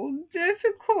so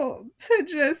difficult to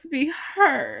just be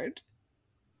heard.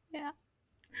 Yeah.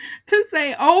 To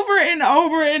say over and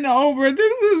over and over,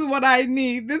 this is what I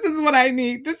need. This is what I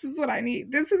need. This is what I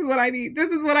need. This is what I need.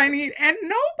 This is what I need. And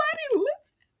nobody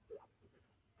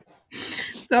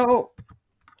listens. So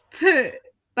it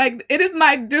is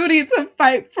my duty to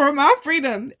fight for my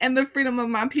freedom and the freedom of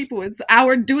my people. It's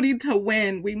our duty to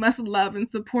win. We must love and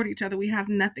support each other. We have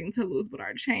nothing to lose but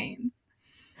our chains.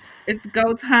 It's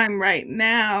go time right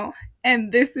now.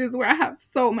 And this is where I have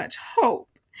so much hope,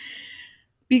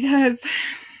 because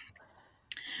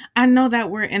I know that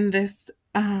we're in this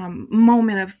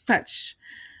moment of such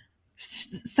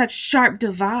sharp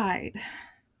divide.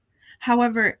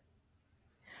 However,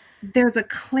 there's a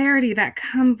clarity that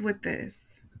comes with this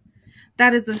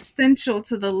that is essential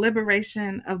to the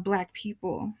liberation of Black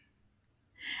people.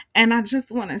 And I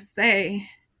just want to say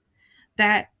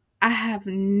that I have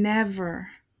never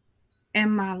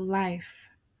in my life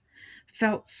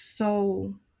felt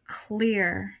so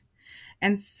clear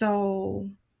and so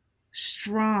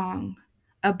strong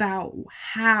about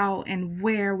how and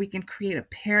where we can create a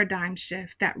paradigm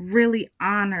shift that really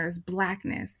honors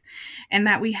Blackness. And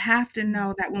that we have to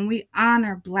know that when we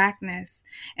honor Blackness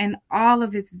and all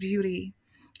of its beauty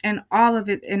and all of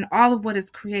it and all of what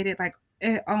is created, like,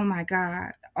 oh my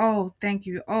God, oh, thank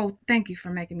you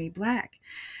for making me Black.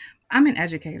 I'm an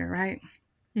educator, right?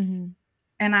 And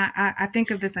I think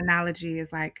of this analogy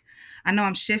as like, I know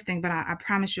I'm shifting, but I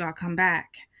promise you I'll come back.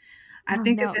 I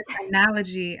think of this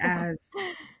analogy as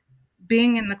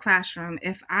being in the classroom.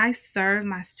 If I serve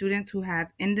my students who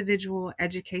have individual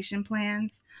education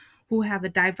plans, who have a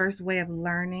diverse way of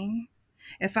learning,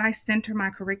 if I center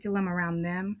my curriculum around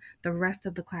them, the rest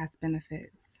of the class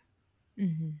benefits.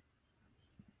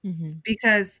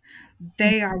 Because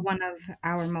they are one of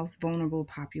our most vulnerable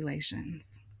populations.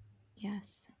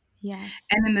 Yes.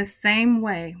 And in the same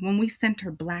way, when we center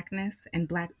Blackness and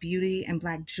Black beauty and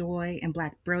Black joy and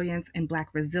Black brilliance and Black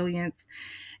resilience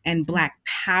and Black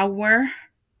power,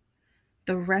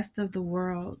 the rest of the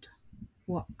world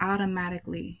will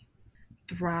automatically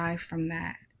thrive from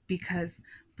that, because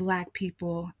Black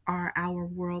people are our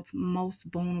world's most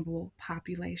vulnerable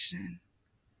population.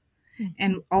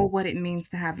 And what it means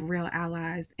to have real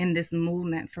allies in this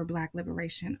movement for Black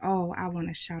liberation. I want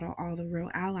to shout out all the real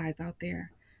allies out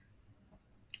there.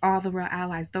 All the real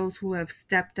allies, those who have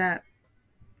stepped up.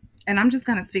 And I'm just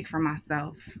going to speak for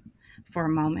myself for a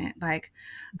moment. Like,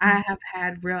 I have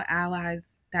had real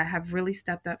allies that have really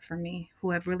stepped up for me,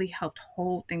 who have really helped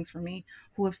hold things for me,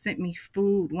 who have sent me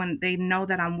food when they know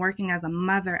that I'm working as a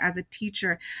mother, as a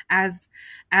teacher, as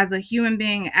a human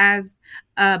being, as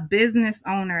a business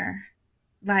owner.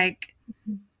 Like,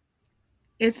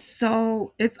 it's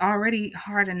already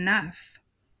hard enough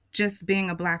just being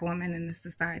a Black woman in this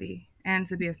society, and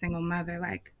to be a single mother.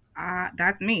 Like,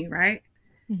 that's me, right?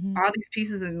 All these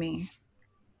pieces of me.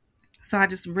 So I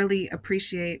just really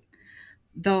appreciate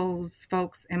those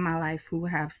folks in my life who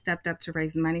have stepped up to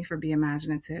raise money for Be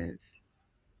Imaginative.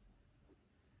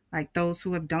 Like those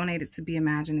who have donated to Be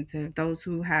Imaginative, those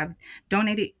who have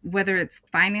donated, whether it's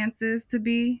finances to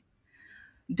be,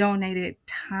 donated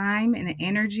time and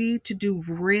energy to do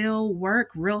real work,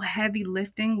 real heavy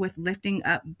lifting with lifting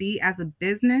up Be as a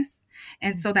business,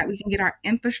 and so that we can get our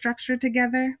infrastructure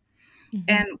together.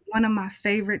 And one of my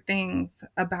favorite things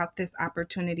about this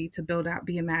opportunity to build out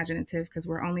Be Imaginative, because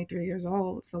we're only 3 years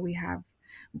old, so we have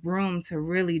room to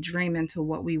really dream into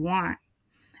what we want.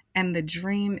 And the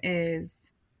dream is,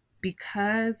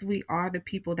 because we are the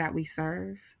people that we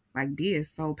serve, like Be is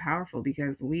so powerful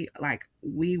because we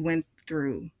went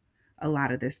through a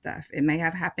lot of this stuff. It may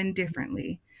have happened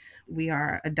differently. We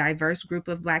are a diverse group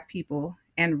of Black people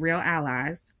and real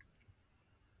allies.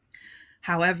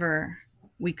 However,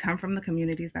 we come from the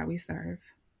communities that we serve.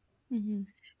 And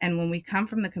when we come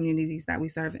from the communities that we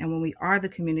serve, and when we are the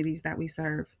communities that we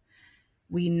serve,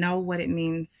 we know what it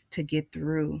means to get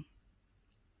through,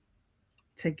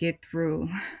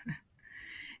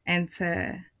 and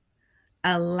to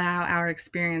allow our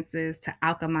experiences to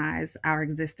alchemize our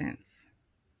existence.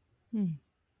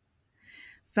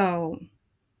 So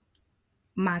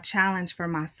my challenge for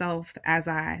myself as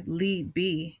I lead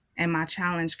Be, and my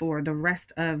challenge for the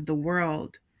rest of the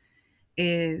world,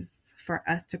 is for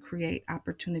us to create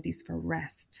opportunities for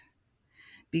rest.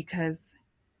 Because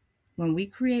when we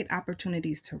create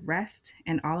opportunities to rest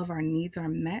and all of our needs are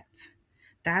met,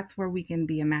 that's where we can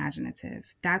be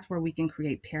imaginative. That's where we can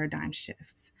create paradigm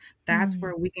shifts. That's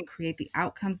where we can create the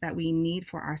outcomes that we need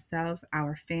for ourselves,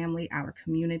 our family, our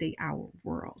community, our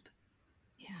world.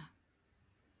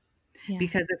 Yeah.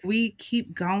 Because if we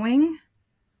keep going,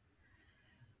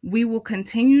 we will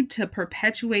continue to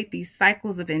perpetuate these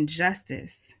cycles of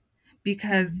injustice.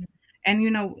 Because, and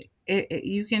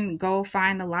you can go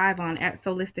find a live on at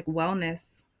Solistic Wellness.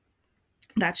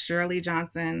 That's Shirley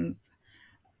Johnson's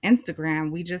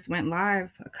Instagram. We just went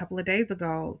live a couple of days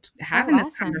ago having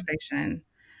this conversation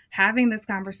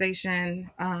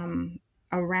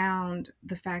around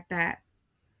the fact that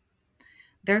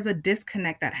there's a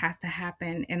disconnect that has to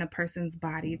happen in a person's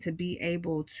body to be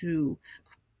able to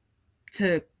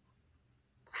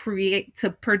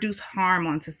produce harm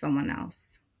onto someone else.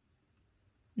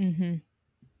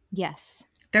 Yes.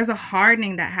 There's a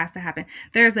hardening that has to happen.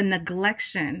 There's a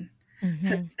neglection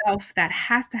to self that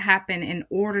has to happen in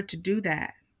order to do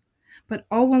that. But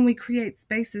when we create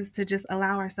spaces to just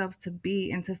allow ourselves to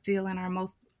be and to feel in our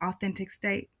most authentic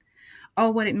state,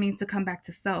 what it means to come back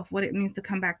to self, what it means to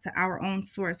come back to our own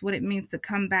source, what it means to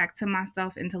come back to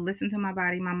myself and to listen to my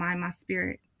body, my mind, my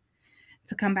spirit,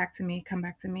 to come back to me.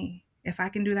 If I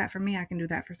can do that for me, I can do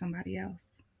that for somebody else.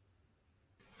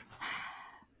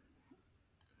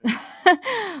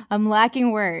 I'm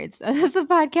lacking words. As a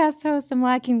podcast host, I'm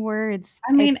lacking words.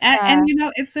 I mean,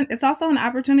 it's also an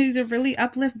opportunity to really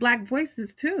uplift Black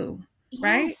voices too,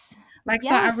 right? Yes. So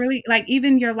I really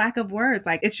even your lack of words,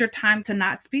 it's your time to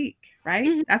not speak,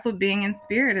 right? That's what being in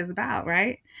spirit is about,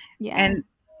 right? Yeah. And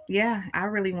I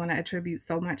really want to attribute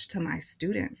so much to my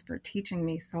students for teaching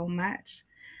me so much.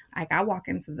 I walk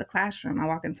into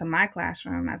my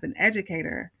classroom as an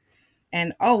educator,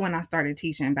 and when I started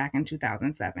teaching back in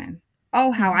 2007,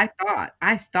 how I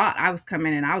thought I was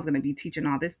coming in, I was going to be teaching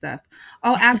all this stuff.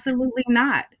 Absolutely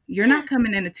not. You're not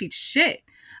coming in to teach shit.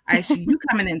 Aisha, you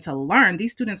coming in to learn.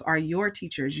 These students are your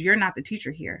teachers. You're not the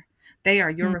teacher here. They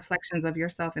are your reflections of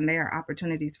yourself, and they are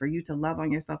opportunities for you to love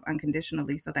on yourself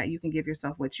unconditionally so that you can give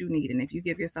yourself what you need. And if you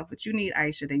give yourself what you need,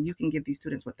 Aisha, then you can give these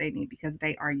students what they need because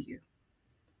they are you.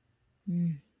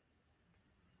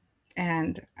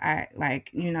 And I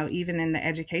even in the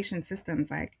education systems,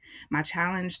 my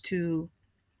challenge to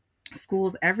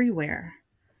schools everywhere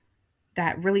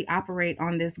that really operate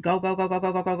on this go, go, go, go,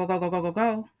 go, go, go, go, go, go, go, go,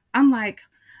 go. I'm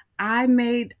I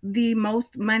made the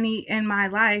most money in my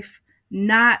life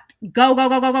not go, go,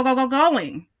 go, go, go, go, go,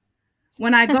 going.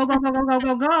 When I go, go, go, go, go,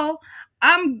 go, go,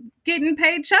 I'm getting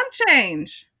paid chump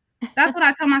change. That's what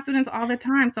I tell my students all the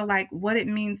time. So what it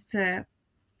means to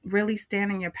really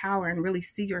stand in your power and really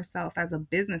see yourself as a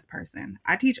business person.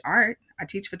 I teach art. I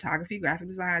teach photography, graphic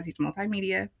design. I teach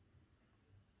multimedia.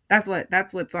 That's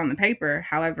what's on the paper.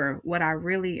 However, what I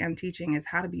really am teaching is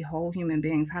how to be whole human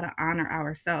beings, how to honor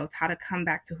ourselves, how to come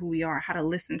back to who we are, how to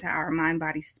listen to our mind,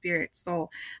 body, spirit, soul,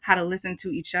 how to listen to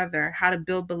each other, how to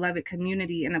build beloved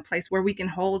community in a place where we can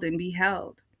hold and be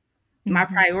held. My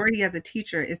priority as a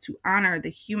teacher is to honor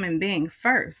the human being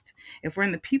first. If we're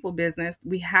in the people business,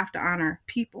 we have to honor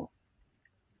people.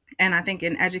 And I think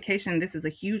in education, this is a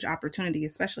huge opportunity,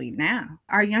 especially now.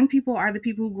 Our young people are the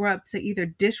people who grow up to either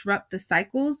disrupt the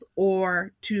cycles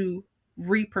or to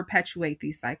re-perpetuate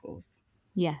these cycles.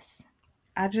 Yes.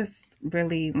 I just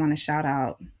really want to shout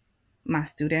out my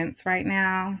students right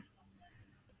now,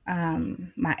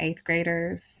 my 8th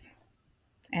graders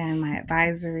and my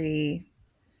advisory,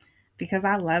 because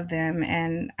I love them.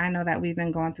 And I know that we've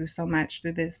been going through so much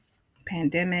through this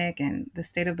pandemic and the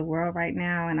state of the world right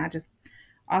now. And I just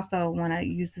also want to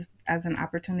use this as an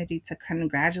opportunity to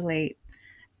congratulate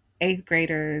 8th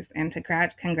graders and to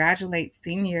congratulate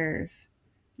seniors,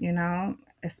 you know,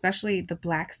 especially the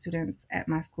Black students at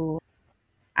my school.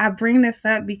 I bring this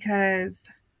up because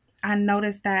I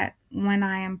notice that when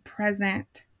I am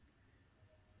present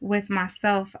with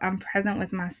myself, I'm present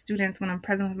with my students. When I'm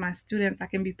present with my students, I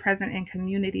can be present in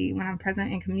community. When I'm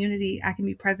present in community, I can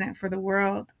be present for the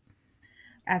world.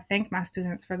 I thank my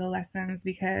students for the lessons,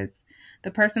 because the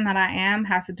person that I am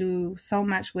has to do so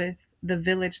much with the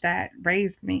village that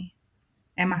raised me,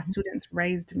 and my students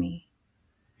raised me.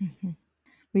 Mm-hmm.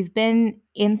 We've been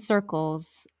in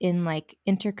circles, in like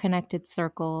interconnected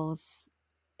circles,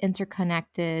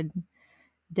 interconnected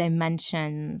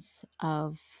dimensions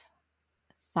of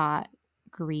thought,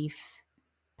 grief,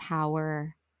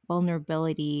 power,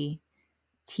 vulnerability,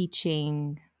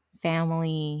 teaching,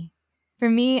 family. For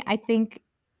me, I think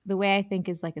the way I think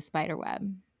is like a spider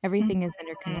web. Everything is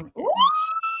interconnected.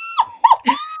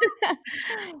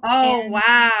 Oh, And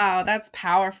wow. That's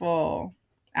powerful.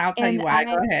 I'll tell you why.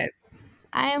 Go ahead.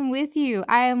 I am with you.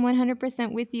 I am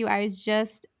 100% with you.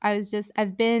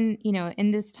 I've been,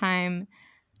 in this time,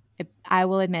 I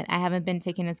will admit I haven't been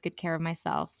taking as good care of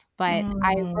myself, but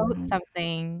I wrote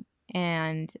something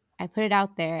and I put it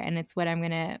out there, and it's what I'm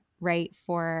going to write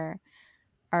for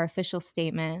our official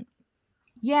statement.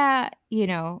 Yeah,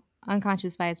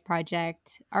 Unconscious Bias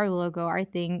Project, our logo, our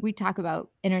thing, we talk about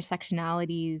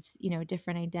intersectionalities,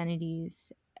 different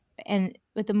identities.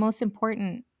 But the most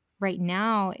important right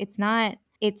now, it's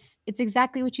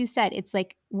exactly what you said. It's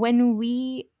like when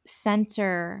we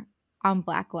center on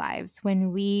Black lives,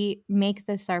 when we make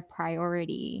this our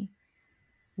priority,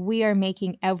 we are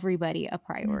making everybody a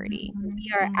priority.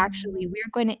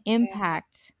 We're going to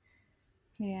impact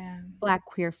Black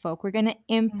queer folk. We're going to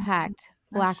impact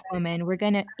Black women. We're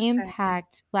going to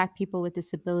impact Black people with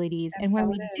disabilities. And when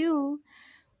we do,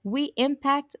 we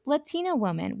impact Latina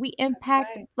women. We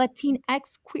impact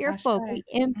Latinx queer folk. We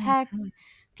impact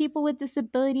people with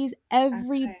disabilities.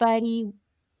 Everybody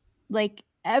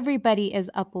is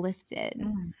uplifted.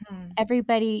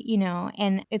 Everybody,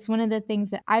 and it's one of the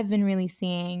things that I've been really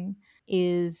seeing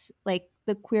is like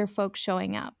the queer folks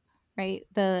showing up, right?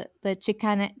 The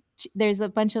Chicana, there's a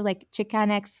bunch of like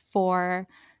Chicanx for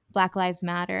Black Lives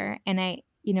Matter. And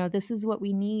this is what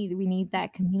we need. We need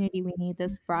that community. We need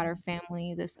this broader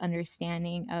family, this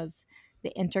understanding of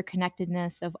the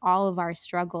interconnectedness of all of our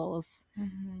struggles.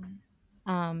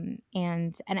 And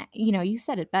you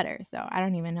said it better, so I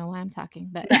don't even know why I'm talking,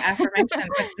 but the affirmation.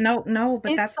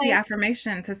 But that's like the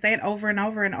affirmation, to say it over and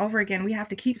over and over again. We have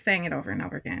to keep saying it over and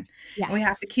over again. Yes. And we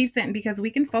have to keep saying, because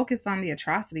we can focus on the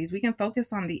atrocities, we can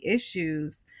focus on the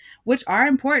issues, which are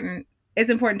important. It's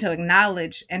important to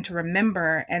acknowledge and to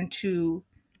remember and to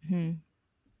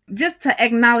just to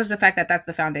acknowledge the fact that that's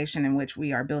the foundation in which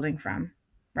we are building from,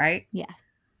 right?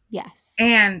 Yes.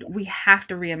 And we have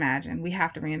to reimagine. We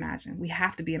have to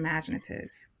be imaginative.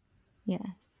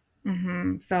 Yes.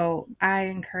 So I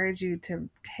encourage you to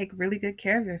take really good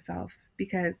care of yourself,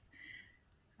 because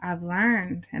I've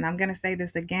learned, and I'm going to say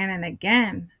this again and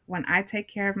again, when I take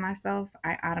care of myself,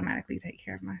 I automatically take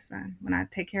care of my son. When I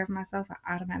take care of myself, I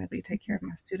automatically take care of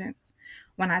my students.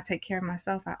 When I take care of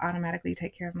myself, I automatically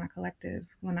take care of my collective.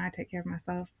 When I take care of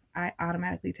myself, I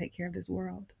automatically take care of this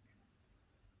world.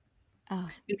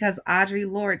 Because Audre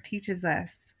Lorde teaches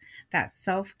us that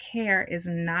self-care is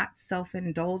not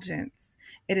self-indulgence.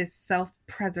 It is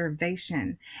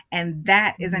self-preservation. And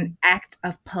that is an act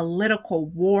of political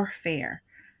warfare.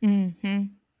 And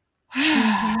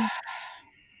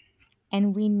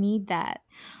we need that.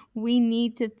 We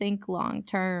need to think long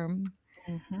term.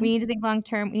 We need to think long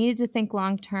term. We needed to think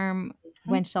long term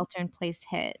when shelter in place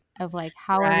hit, of like,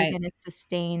 how are we going to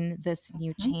sustain this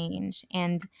new change?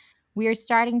 And we are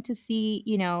starting to see,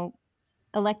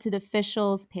 elected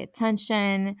officials pay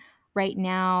attention right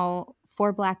now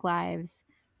for Black lives.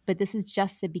 But this is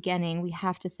just the beginning. We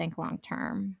have to think long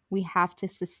term. We have to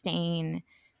sustain.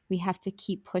 We have to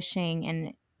keep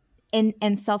pushing,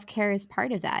 and self-care is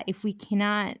part of that. If we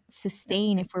cannot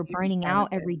sustain, if we're burning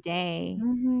out every day,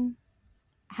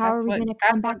 how are we going to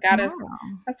come back tomorrow?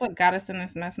 That's what got us in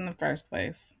this mess in the first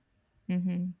place.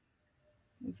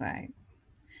 It's like,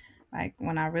 Like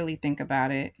when I really think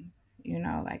about it, you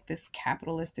know, like this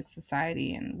capitalistic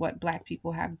society and what Black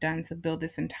people have done to build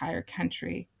this entire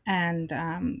country. And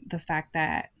the fact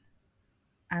that,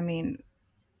 I mean,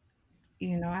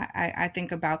 you know, I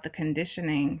think about the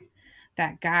conditioning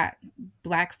that got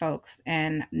Black folks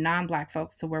and non-Black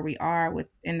folks to where we are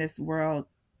within this world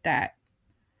that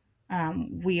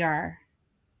we are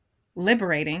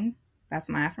liberating. That's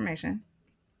my affirmation.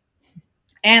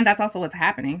 And that's also what's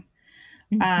happening.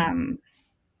 Um,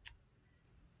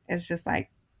 it's just like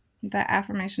the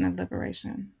affirmation of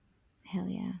liberation. Hell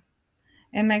yeah.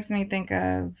 It makes me think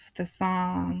of the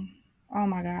song, oh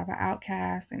my God, by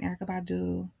Outkast and Erykah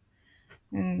Badu.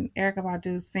 And Erykah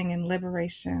Badu singing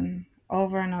Liberation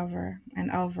over and over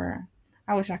and over.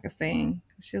 I wish I could sing.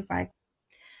 She was like,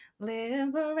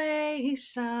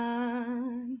 Liberation,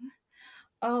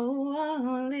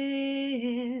 oh,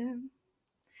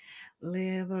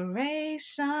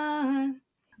 liberation.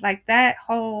 Like that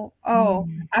whole,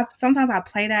 sometimes I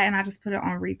play that and I just put it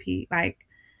on repeat. Like,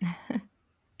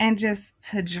 and just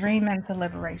to dream into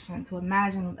liberation, to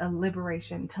imagine a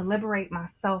liberation, to liberate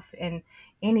myself in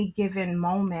any given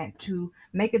moment, to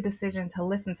make a decision to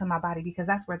listen to my body, because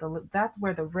that's where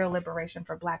the real liberation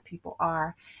for Black people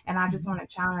are. And I just want to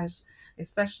challenge,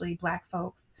 especially Black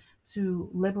folks, to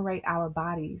liberate our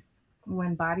bodies.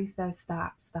 When body says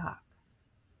stop, stop.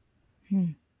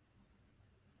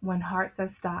 When heart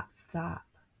says stop, stop.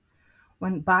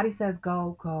 When body says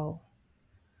go, go.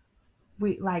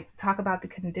 We like talk about the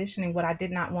conditioning. What I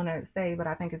did not want to say, but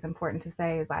I think it's important to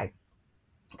say, is like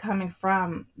coming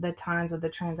from the times of the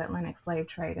transatlantic slave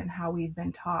trade and how we've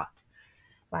been taught.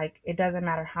 Like, it doesn't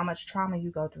matter how much trauma you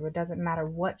go through. It doesn't matter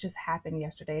what just happened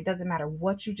yesterday. It doesn't matter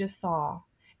what you just saw.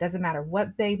 It doesn't matter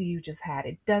what baby you just had.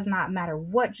 It does not matter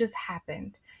what just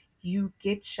happened. You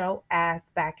get your ass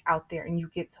back out there and you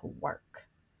get to work.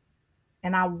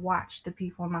 And I watched the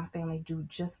people in my family do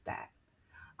just that.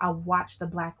 I watched the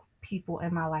Black people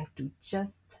in my life do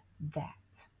just that.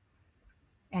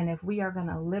 And if we are going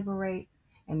to liberate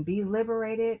and be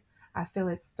liberated, I feel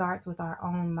it starts with our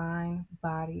own mind,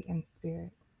 body, and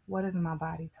spirit. What does my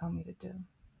body tell me to do?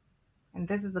 And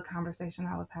this is the conversation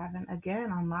I was having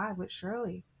again on live with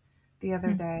Shirley the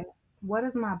other day. What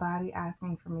is my body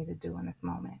asking for me to do in this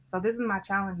moment? So this is my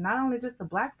challenge, not only just to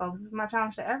Black folks, this is my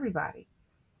challenge to everybody.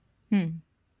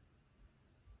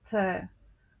 To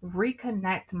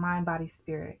reconnect mind, body,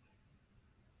 spirit.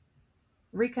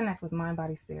 Reconnect with mind,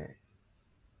 body, spirit.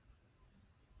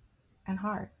 And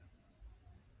heart.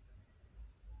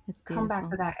 Come back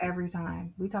to that every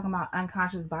time. We talking about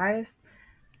unconscious bias.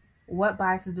 What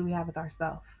biases do we have with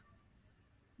ourselves?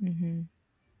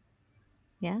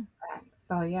 Yeah.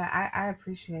 So yeah, I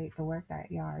appreciate the work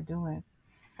that y'all are doing.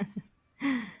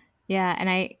 Yeah, and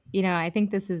I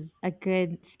think this is a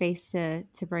good space to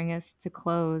bring us to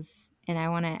close. And I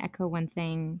want to echo one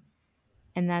thing,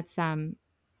 and that's some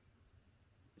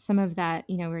of that,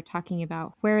 we're talking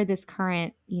about where this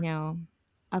current,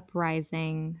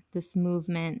 uprising, this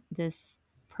movement, this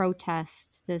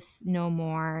protest, this no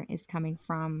more is coming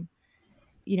from.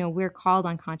 We're called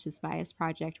Unconscious Bias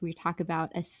Project. We talk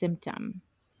about a symptom.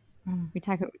 We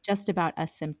talk just about a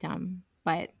symptom,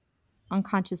 but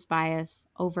unconscious bias,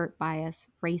 overt bias,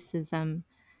 racism,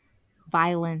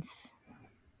 violence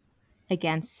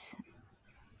against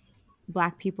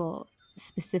Black people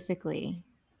specifically,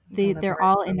 they're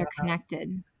all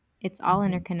interconnected. It's all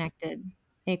interconnected.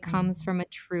 It comes from a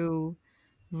true,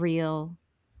 real,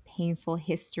 painful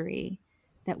history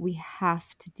that we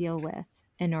have to deal with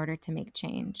in order to make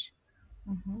change.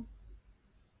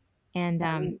 And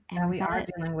that we are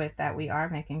dealing with, that we are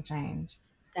making change.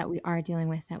 That we are dealing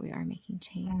with, that we are making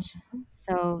change.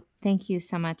 So thank you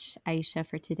so much, Aisha,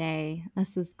 for today.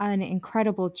 This was an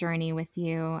incredible journey with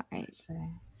you. I'm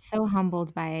so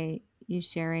humbled by you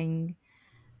sharing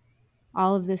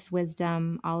all of this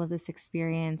wisdom, all of this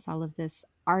experience, all of this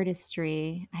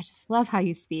artistry. I just love how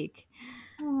you speak.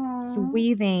 Just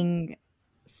weaving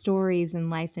stories and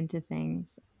life into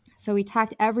things. So we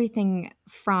talked everything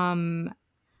from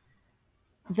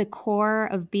the core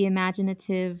of Be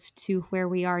Imaginative to where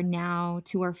we are now,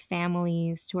 to our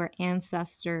families, to our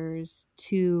ancestors,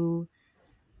 to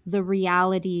the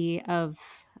reality of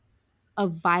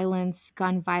violence,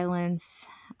 gun violence,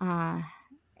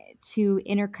 to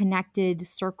interconnected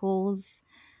circles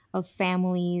of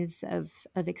families, of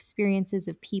experiences,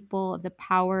 of people, of the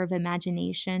power of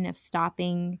imagination, of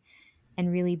stopping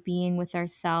and really being with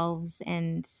ourselves,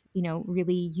 and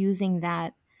really using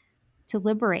that to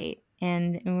liberate.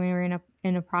 And we're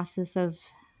in a process of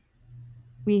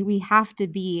we have to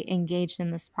be engaged in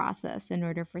this process in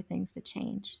order for things to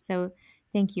change. So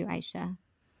thank you, Aisha.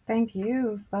 Thank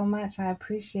you so much. I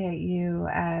appreciate you,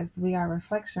 as we are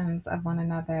reflections of one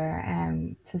another.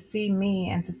 And to see me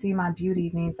and to see my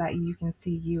beauty means that you can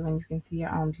see you and you can see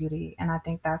your own beauty. And I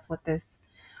think that's what this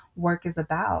work is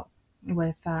about,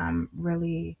 with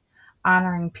really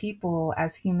honoring people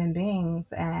as human beings.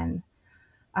 And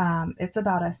it's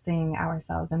about us seeing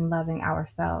ourselves and loving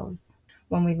ourselves.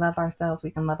 When we love ourselves,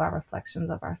 we can love our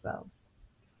reflections of ourselves.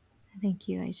 Thank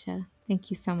you, Aisha. Thank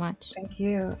you so much. Thank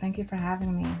you. Thank you for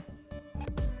having me.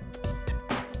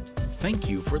 Thank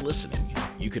you for listening.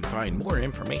 You can find more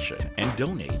information and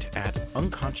donate at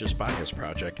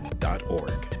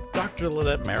unconsciousbiasproject.org. Dr.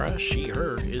 Lynette Mara, she,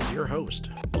 her, is your host.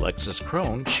 Alexis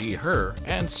Crone, she, her,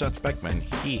 and Seth Beckman,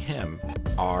 he, him,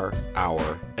 are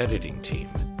our editing team.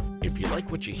 If you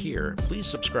like what you hear, please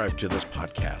subscribe to this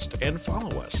podcast and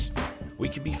follow us. We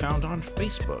can be found on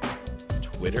Facebook,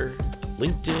 Twitter,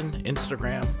 LinkedIn,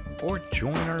 Instagram, or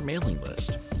join our mailing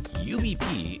list.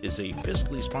 UBP is a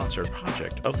fiscally sponsored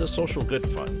project of the Social Good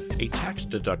Fund, a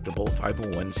tax-deductible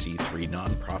 501c3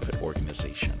 nonprofit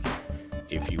organization.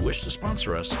 If you wish to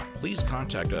sponsor us, please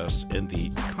contact us in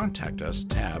the Contact Us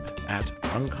tab at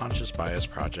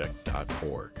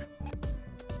unconsciousbiasproject.org.